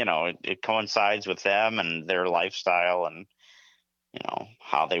makes, it coincides with them and their lifestyle and,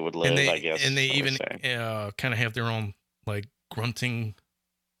 how they would live, I guess. and they I would even say. kind of have their own like grunting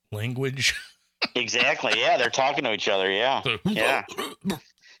language. Exactly. Yeah. They're talking to each other. Yeah. Yeah.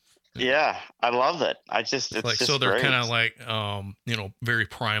 Yeah. I love it. It's like, just so they're great. kind of like, very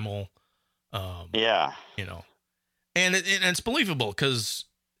primal. Yeah. And it's believable because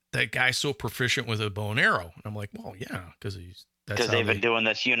that guy's so proficient with a bow and arrow. And I'm like, well, yeah, because Because they've been doing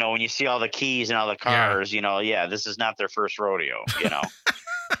this, when you see all the keys and all the cars, this is not their first rodeo,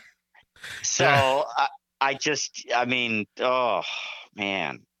 So Yeah. I mean, oh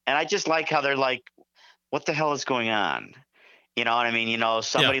man. And I just like how they're like, what the hell is going on? You know what I mean?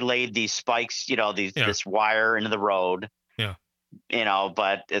 Somebody laid these spikes, this wire into the road. Yeah.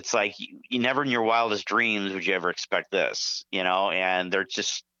 But it's like you never in your wildest dreams would you ever expect this, and they're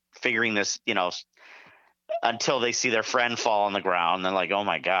just figuring this, until they see their friend fall on the ground. They're like, oh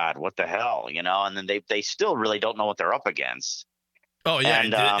my God, what the hell, and then they still really don't know what they're up against. Oh yeah,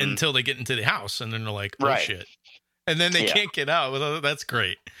 And, until they get into the house, and then they're like, "Oh Right. shit!" And then they Yeah. can't get out. Well, that's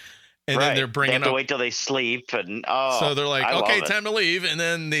great. And Right. then they're they bringing have to up. wait till they sleep, and So they're like, I love "Okay, it. time to leave." And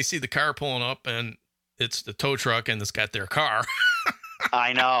then they see the car pulling up, and it's the tow truck, and it's got their car.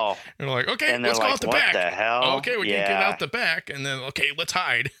 I know. And they're like, "Okay, And they're let's go like, out the what back." the hell? Okay, we can get out the back, and then let's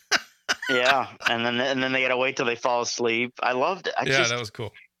hide. Yeah, and then they gotta wait till they fall asleep. I loved it. That was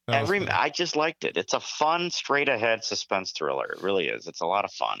cool. That was fun. I just liked it. It's a fun, straight ahead suspense thriller. It really is. It's a lot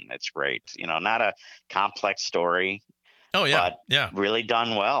of fun. It's great. Not a complex story, Oh yeah, but yeah. really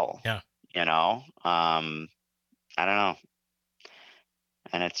done well. Yeah. I don't know.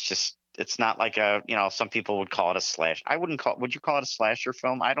 And it's not like some people would call it a slash. I wouldn't call. Would you call it a slasher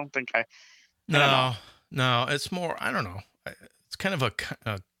film? I don't think I don't know. No, it's more. I don't know. It's kind of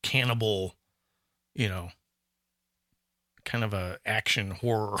a cannibal, kind of a action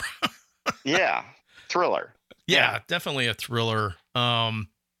horror. Yeah, thriller. Yeah, definitely a thriller.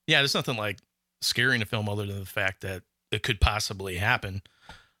 There's nothing like scary in a film other than the fact that it could possibly happen.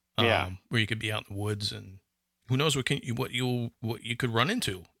 Yeah. Where you could be out in the woods and who knows what you could run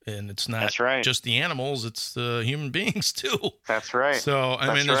into. And it's not That's right. just the animals, it's the human beings too. That's right. So, I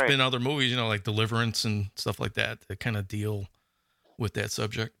That's mean, there's right. been other movies, like Deliverance and stuff like that kind of deal with that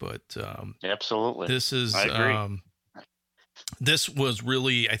subject. But Absolutely. this is, I agree. this was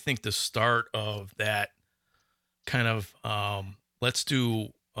really, I think, the start of that kind of, let's do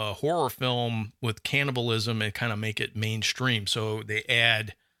a horror film with cannibalism and kind of make it mainstream. So they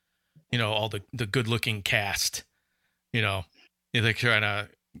add, all the good looking cast, they try to,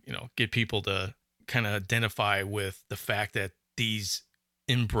 get people to kind of identify with the fact that these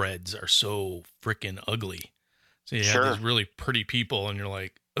inbreds are so freaking ugly. So you have these really pretty people and you're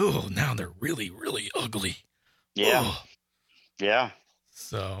like, oh, now they're really, really ugly. Yeah. Ugh. Yeah.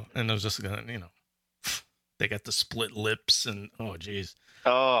 So, and I was just going to, they got the split lips and, oh, geez.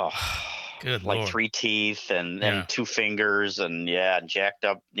 Oh, good like Lord. 3 teeth and 2 fingers and jacked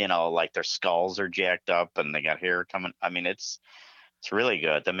up, like their skulls are jacked up and they got hair coming. I mean, it's really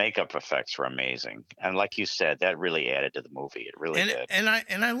good. The makeup effects were amazing. And like you said, that really added to the movie. It really did. And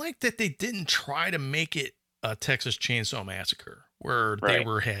I like that they didn't try to make it a Texas Chainsaw Massacre where they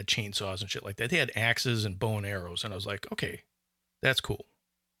had chainsaws and shit like that. They had axes and bow and arrows. And I was like, okay, that's cool.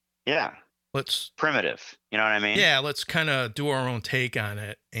 Yeah. Let's primitive. You know what I mean? Yeah. Let's kind of do our own take on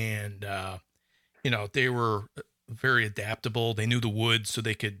it. And, they were very adaptable. They knew the woods so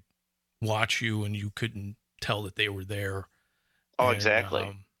they could watch you and you couldn't tell that they were there. Oh, and,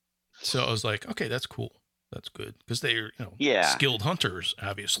 exactly. So I was like, okay, that's cool. That's good. Because they're, skilled hunters,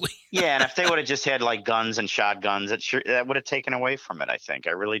 obviously. Yeah. And if they would have just had like guns and shotguns, that would have taken away from it. I think.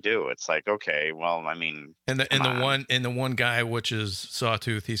 I really do. It's like, okay, well, I mean, and the one guy, which is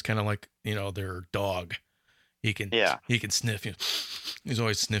Sawtooth, he's kind of like, their dog. He can sniff. He's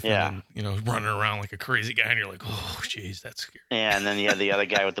always sniffing and, running around like a crazy guy. And you're like, oh, geez, that's scary. Yeah. And then the other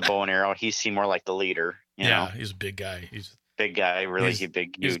guy with the bow and arrow, he seemed more like the leader. You know? He's a big guy. He's big guy, really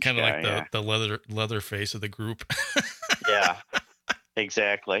big, huge. He's kind of like the leather face of the group. Yeah,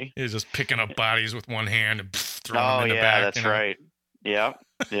 exactly. He's just picking up bodies with one hand and throwing them in the back. That's right. Yep.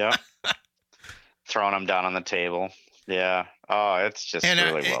 Throwing them down on the table. Yeah. Oh, it's just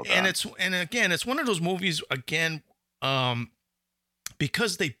really well done. And again, it's one of those movies again,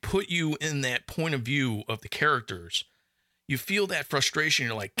 because they put you in that point of view of the characters, you feel that frustration.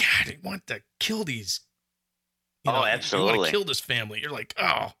 You're like, God, I want to kill these. Absolutely. You want to kill this family. You're like,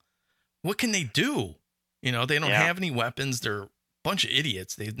 oh, what can they do? They don't have any weapons. They're a bunch of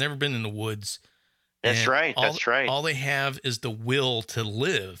idiots. They've never been in the woods. That's right. That's right. All they have is the will to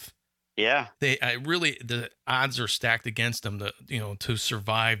live. Yeah. The odds are stacked against them to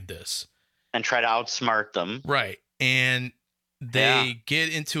survive this. And try to outsmart them. Right. And they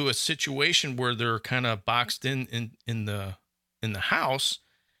get into a situation where they're kind of boxed in the house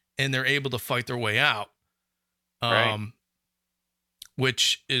and they're able to fight their way out.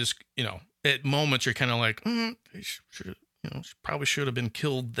 Which is, at moments you're kind of like, they should, probably should have been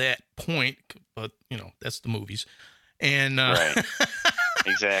killed that point, but that's the movies. And, right.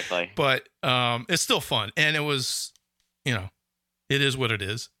 Exactly. But, it's still fun. And it was, it is what it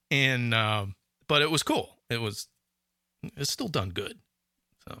is. And, but it was cool. It's still done good.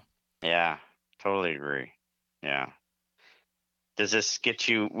 So, yeah, totally agree. Yeah. Does this get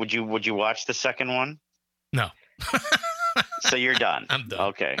you, would you watch the second one? No. So you're done. I'm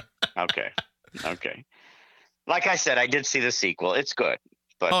done. Okay. Like I said, I did see the sequel. It's good,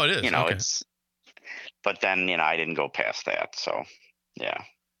 but it is. it's. But then I didn't go past that. So yeah.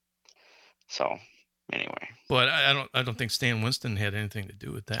 So anyway. But I don't think Stan Winston had anything to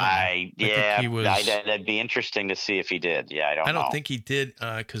do with that. That'd be interesting to see if he did. Yeah, I don't think he did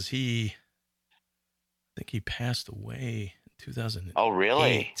because I think he passed away in 2008. Oh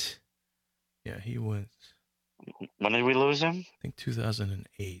really? Yeah, he was. When did we lose him? I think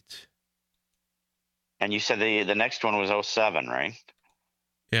 2008. And you said the next one was 2007, right?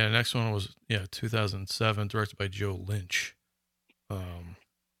 Yeah, the next one was 2007, directed by Joe Lynch. So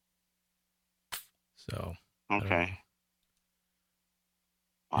okay.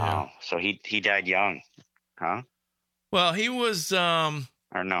 Wow. Yeah. So he died young, huh? Well, he was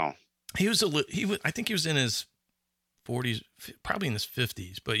or no? He was I think he was in his 40s, probably in his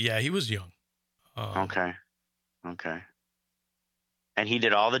 50s, but yeah, he was young. Okay. And he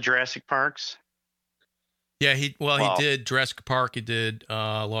did all the Jurassic Parks? Yeah, he did Jurassic Park, he did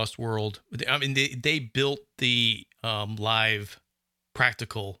Lost World. I mean, they built the live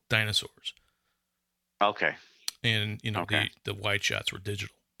practical dinosaurs. Okay. And the wide shots were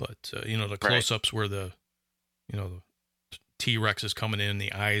digital, but the close-ups were the T-Rex is coming in,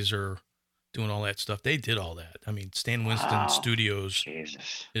 the eyes are doing all that stuff. They did all that. I mean, Stan Winston Studios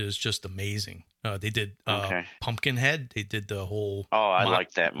Jesus. is just amazing. They did Okay. Pumpkinhead. They did the whole I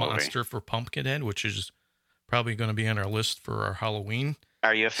like that movie. monster for Pumpkinhead, which is probably going to be on our list for our Halloween.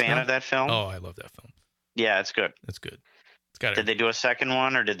 Are you a fan of that film? Oh, I love that film. Yeah, it's good. It's good. It's got. Did they do a second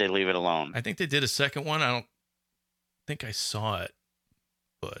one, or did they leave it alone? I think they did a second one. I don't think I saw it,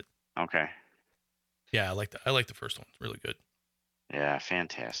 but Okay. yeah, I like the first one. It's really good. Yeah,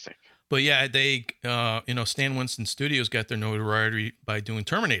 fantastic. But yeah, they, Stan Winston Studios got their notoriety by doing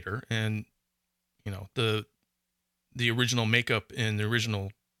Terminator, and the original makeup in the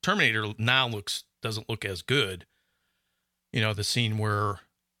original Terminator now doesn't look as good. The scene where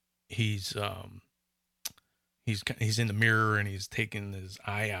he's in the mirror and he's taking his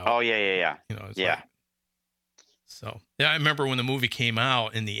eye out. Oh yeah. Like, so yeah, I remember when the movie came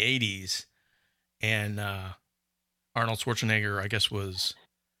out in the 80s, and Arnold Schwarzenegger, I guess, was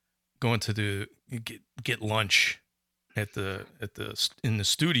going to get lunch in the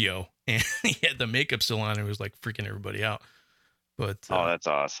studio, and he had the makeup still on and he was like freaking everybody out. But that's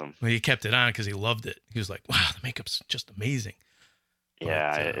awesome. Well, he kept it on because he loved it. He was like, wow, the makeup's just amazing.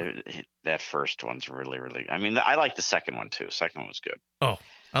 Yeah, that first one's really, really. I mean, I like the second one too. Second one was good. Oh,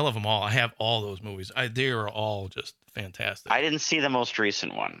 I love them all. I have all those movies. They are all just fantastic. I didn't see the most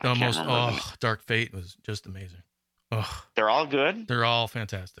recent one. Dark Fate was just amazing. Oh, they're all good. They're all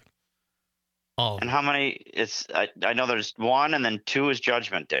fantastic. All. And how many? It's I know there's 1, and then 2 is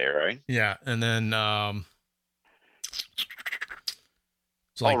Judgment Day, right? Yeah, and then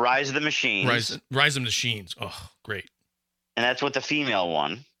Rise of the Machines. Rise of the Machines. Oh, great. And that's with the female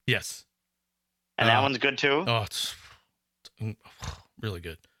one. Yes. And that one's good too? Oh, it's really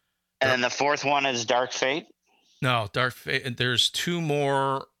good. And then the 4th one is Dark Fate? No, Dark Fate. There's 2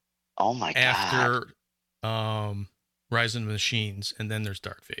 more. Oh my God. After Rise of the Machines, and then there's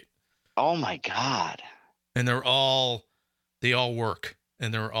Dark Fate. Oh my God. And they all work.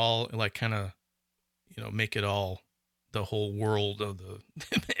 And they're all like kind of, make it all the whole world of the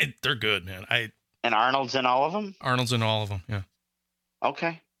they're good, man. And Arnold's in all of them? Arnold's in all of them, yeah.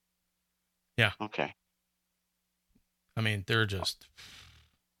 Okay. Yeah. Okay. I mean, they're just.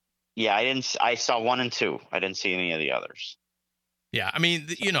 Yeah, I saw 1 and 2. I didn't see any of the others. Yeah, I mean,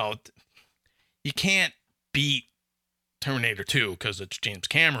 you can't beat Terminator 2 because it's James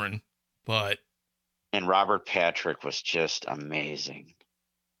Cameron, but. And Robert Patrick was just amazing.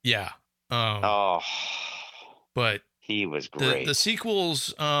 Yeah. But he was great. The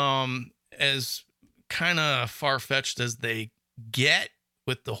sequels, as kind of far-fetched as they get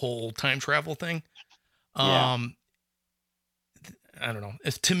with the whole time travel thing, I don't know.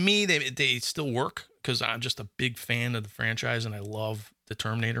 To me, they still work because I'm just a big fan of the franchise and I love the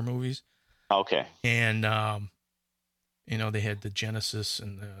Terminator movies. Okay. And they had the Genesis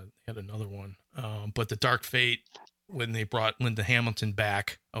and they had another one, but the Dark Fate. When they brought Linda Hamilton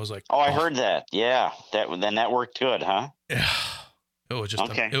back, I was like, I heard that. Yeah, that worked good, huh? Yeah, it was just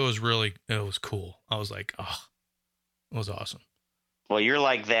it was cool. I was like, it was awesome. Well, you're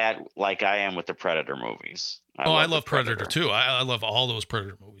like that, like I am with the Predator movies. I love Predator too. I love all those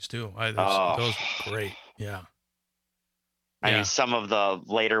Predator movies too. Those were great. Yeah. I mean, some of the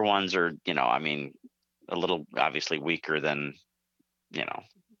later ones are, a little obviously weaker than,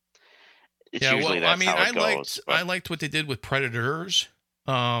 It's usually that's how it goes. I liked what they did with Predators.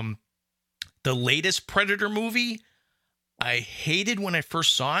 The latest Predator movie, I hated when I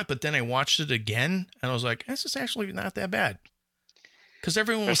first saw it, but then I watched it again, and I was like, this is actually not that bad. Because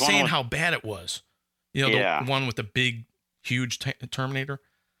everyone was saying how bad it was. The one with the big, huge Terminator,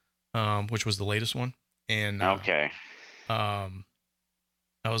 which was the latest one. And I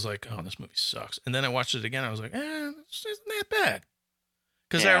was like, oh, this movie sucks. And then I watched it again. I was like, this isn't that bad.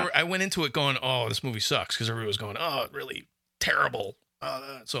 Because I went into it going, oh, this movie sucks. Because everybody was going, oh, really terrible.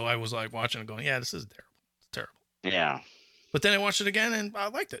 So I was like watching it going, yeah, this is terrible. It's terrible. Yeah. But then I watched it again and I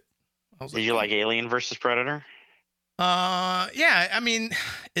liked it. Did you like Alien versus Predator? Yeah. I mean,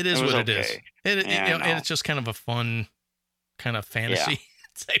 it is what it is. It's just kind of a fun kind of fantasy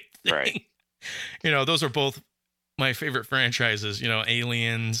type thing. Right. Those are both my favorite franchises.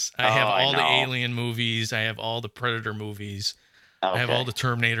 Aliens. I have all the Alien movies. I have all the Predator movies. Okay. I have all the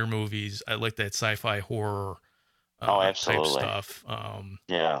Terminator movies. I like that sci-fi horror type stuff.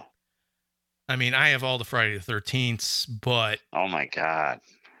 Yeah. I mean, I have all the Friday the 13th, but oh my God,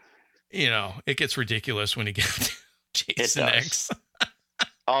 it gets ridiculous when you get to Jason X.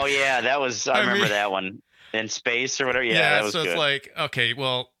 Oh yeah, that was. I remember that one in space or whatever. Yeah, that was so good. It's like, okay,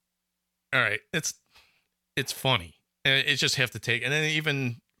 well, all right, it's funny. It's just have to take, and then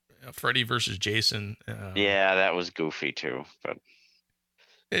even Freddy versus Jason. Yeah, that was goofy too, but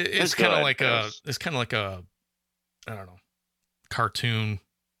It's kind of like a I don't know, cartoon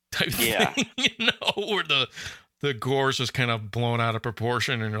type thing, where the gore's just kind of blown out of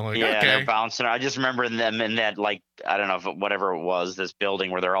proportion, and you're like, okay, they're bouncing. I just remember them in that, like, I don't know if whatever it was, this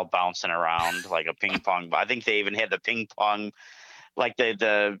building where they're all bouncing around like a ping pong. I think they even had the ping pong, like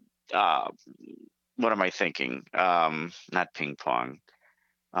the what am I thinking? Not ping pong.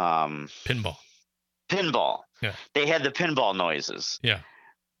 Pinball. Yeah. They had the pinball noises. Yeah.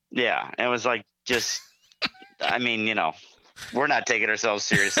 Yeah. And it was like, just, I mean, we're not taking ourselves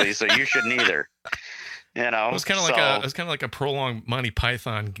seriously, so you shouldn't either. It was kind of like a prolonged Monty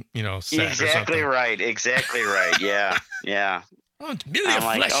Python, set. Exactly right. Yeah. Yeah. Oh, it's really a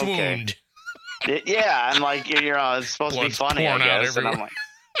flesh wound. Yeah. I'm like, it's supposed to be funny, I guess. And I'm like,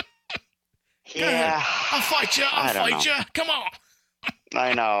 yeah. I'll fight you. Come on.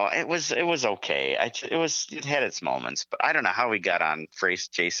 I know. It was okay. It had its moments, but I don't know how we got on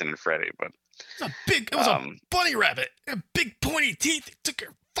Jason and Freddy, but it was a bunny rabbit. A big pointy teeth. It took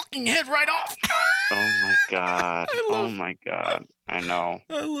her fucking head right off. Oh my God. My God. I know.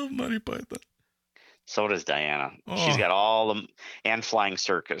 I love Monty Python. So does Diana. She's got all the, and Flying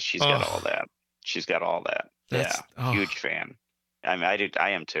Circus. She's got all that. Huge fan. I mean, I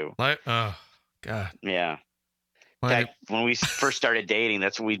am too. God. Yeah. In fact, when we first started dating,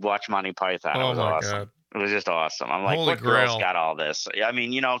 that's when we'd watch Monty Python. It was awesome. God. It was just awesome. I'm like, what girl's got all this? I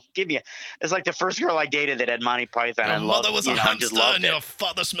mean, it's like the first girl I dated that had Monty Python. Your mother was a hamster and your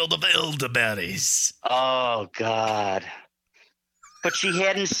father smelled of elderberries. Oh, God. But she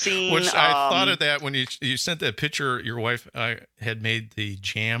hadn't seen... Which I thought of that when you sent that picture, your wife had made the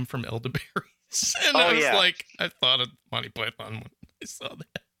jam from elderberries. And I was like, I thought of Monty Python when I saw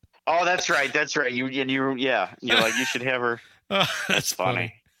that. Oh, that's right. You're like, you should have her. That's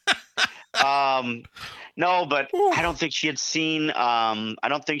funny. No, but I don't think she had seen.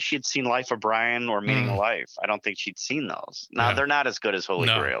 Life of Brian or Meaning of Life. I don't think she'd seen those. Now they're not as good as Holy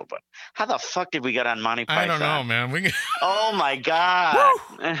Grail, but how the fuck did we get on Monty Python? I don't know, man. Oh my God!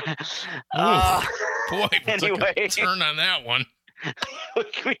 Boy, we took a turn on that one.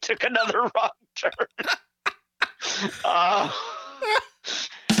 we took another wrong turn.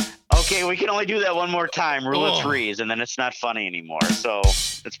 Okay, we can only do that one more time. Rule of threes, and then it's not funny anymore. So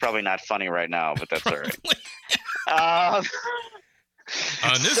it's probably not funny right now, but that's all right.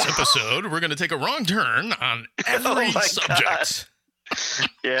 On this episode, we're going to take a wrong turn on every subject. God.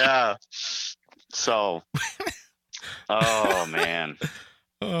 Yeah. So, man.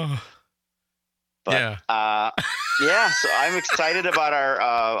 But, so I'm excited about our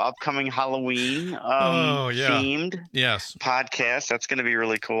upcoming Halloween themed podcast. That's going to be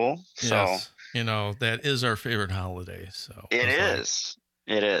really cool. Yes. So, that is our favorite holiday. So It is.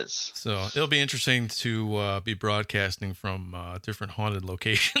 So it'll be interesting to be broadcasting from different haunted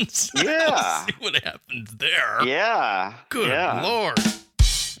locations. Yeah. See what happens there. Yeah. Good Lord.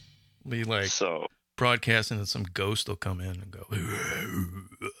 Be like broadcasting and some ghost will come in and go.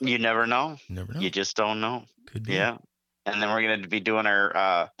 You never know. Never know. You just don't know. Could be. Yeah. And then we're going to be doing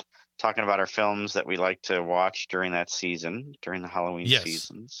our talking about our films that we like to watch during that season, during the Halloween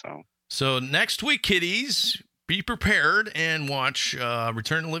season. So next week, kiddies, be prepared and watch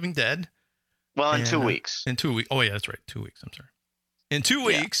Return of the Living Dead. Well, in 2 weeks. In 2 weeks. Oh, yeah, that's right. 2 weeks. I'm sorry. In 2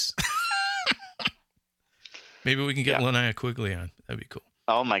 weeks. Maybe we can get Linnea Quigley on. That'd be cool.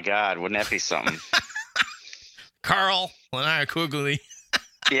 Oh, my God. Wouldn't that be something? Linnea Quigley.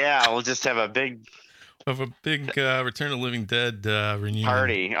 Yeah, we'll just have a big Return of the Living Dead reunion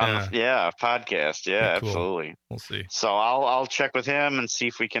party on podcast. Yeah, cool. Absolutely. We'll see. So I'll check with him and see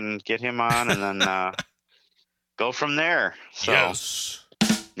if we can get him on, and then go from there. So, yes.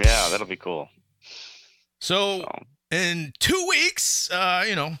 Yeah, that'll be cool. So in 2 weeks,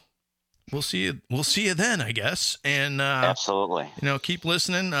 we'll see you. We'll see you then, I guess. And absolutely. Keep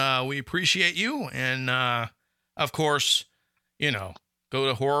listening. We appreciate you, and of course, go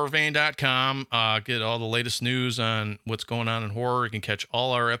to horrorvein.com, get all the latest news on what's going on in horror. You can catch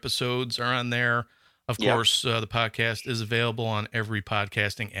all our episodes are on there. Of course, the podcast is available on every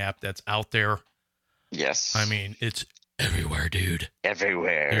podcasting app that's out there. Yes. I mean, it's everywhere, dude.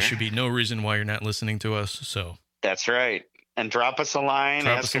 Everywhere. There should be no reason why you're not listening to us. So that's right. And drop us a line,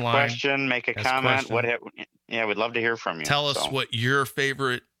 ask a question, make a comment. We'd love to hear from you. Tell us what your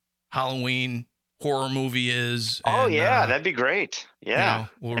favorite Halloween horror movie is. And, that'd be great. Yeah,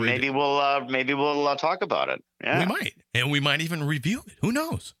 maybe we'll talk about it. Yeah, we might, and we might even review it. Who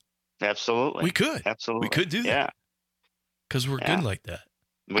knows? Absolutely, we could. Absolutely, we could do that. Yeah, because we're good like that.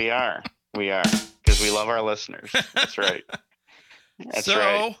 We are because we love our listeners. That's right. That's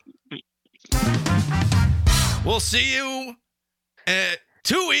right. We'll see you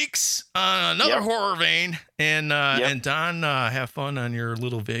 2 weeks on another horror vein. And and Don, have fun on your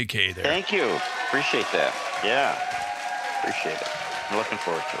little vacay there. Thank you. Appreciate that. Yeah. Appreciate it. I'm looking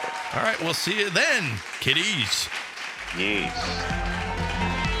forward to it. All right, we'll see you then, kiddies. Yes.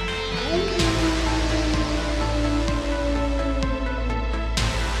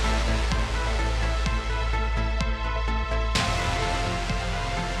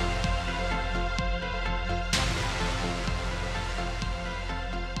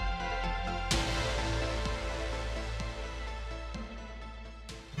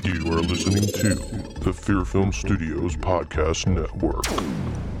 You are listening to the Fear Film Studios Podcast Network.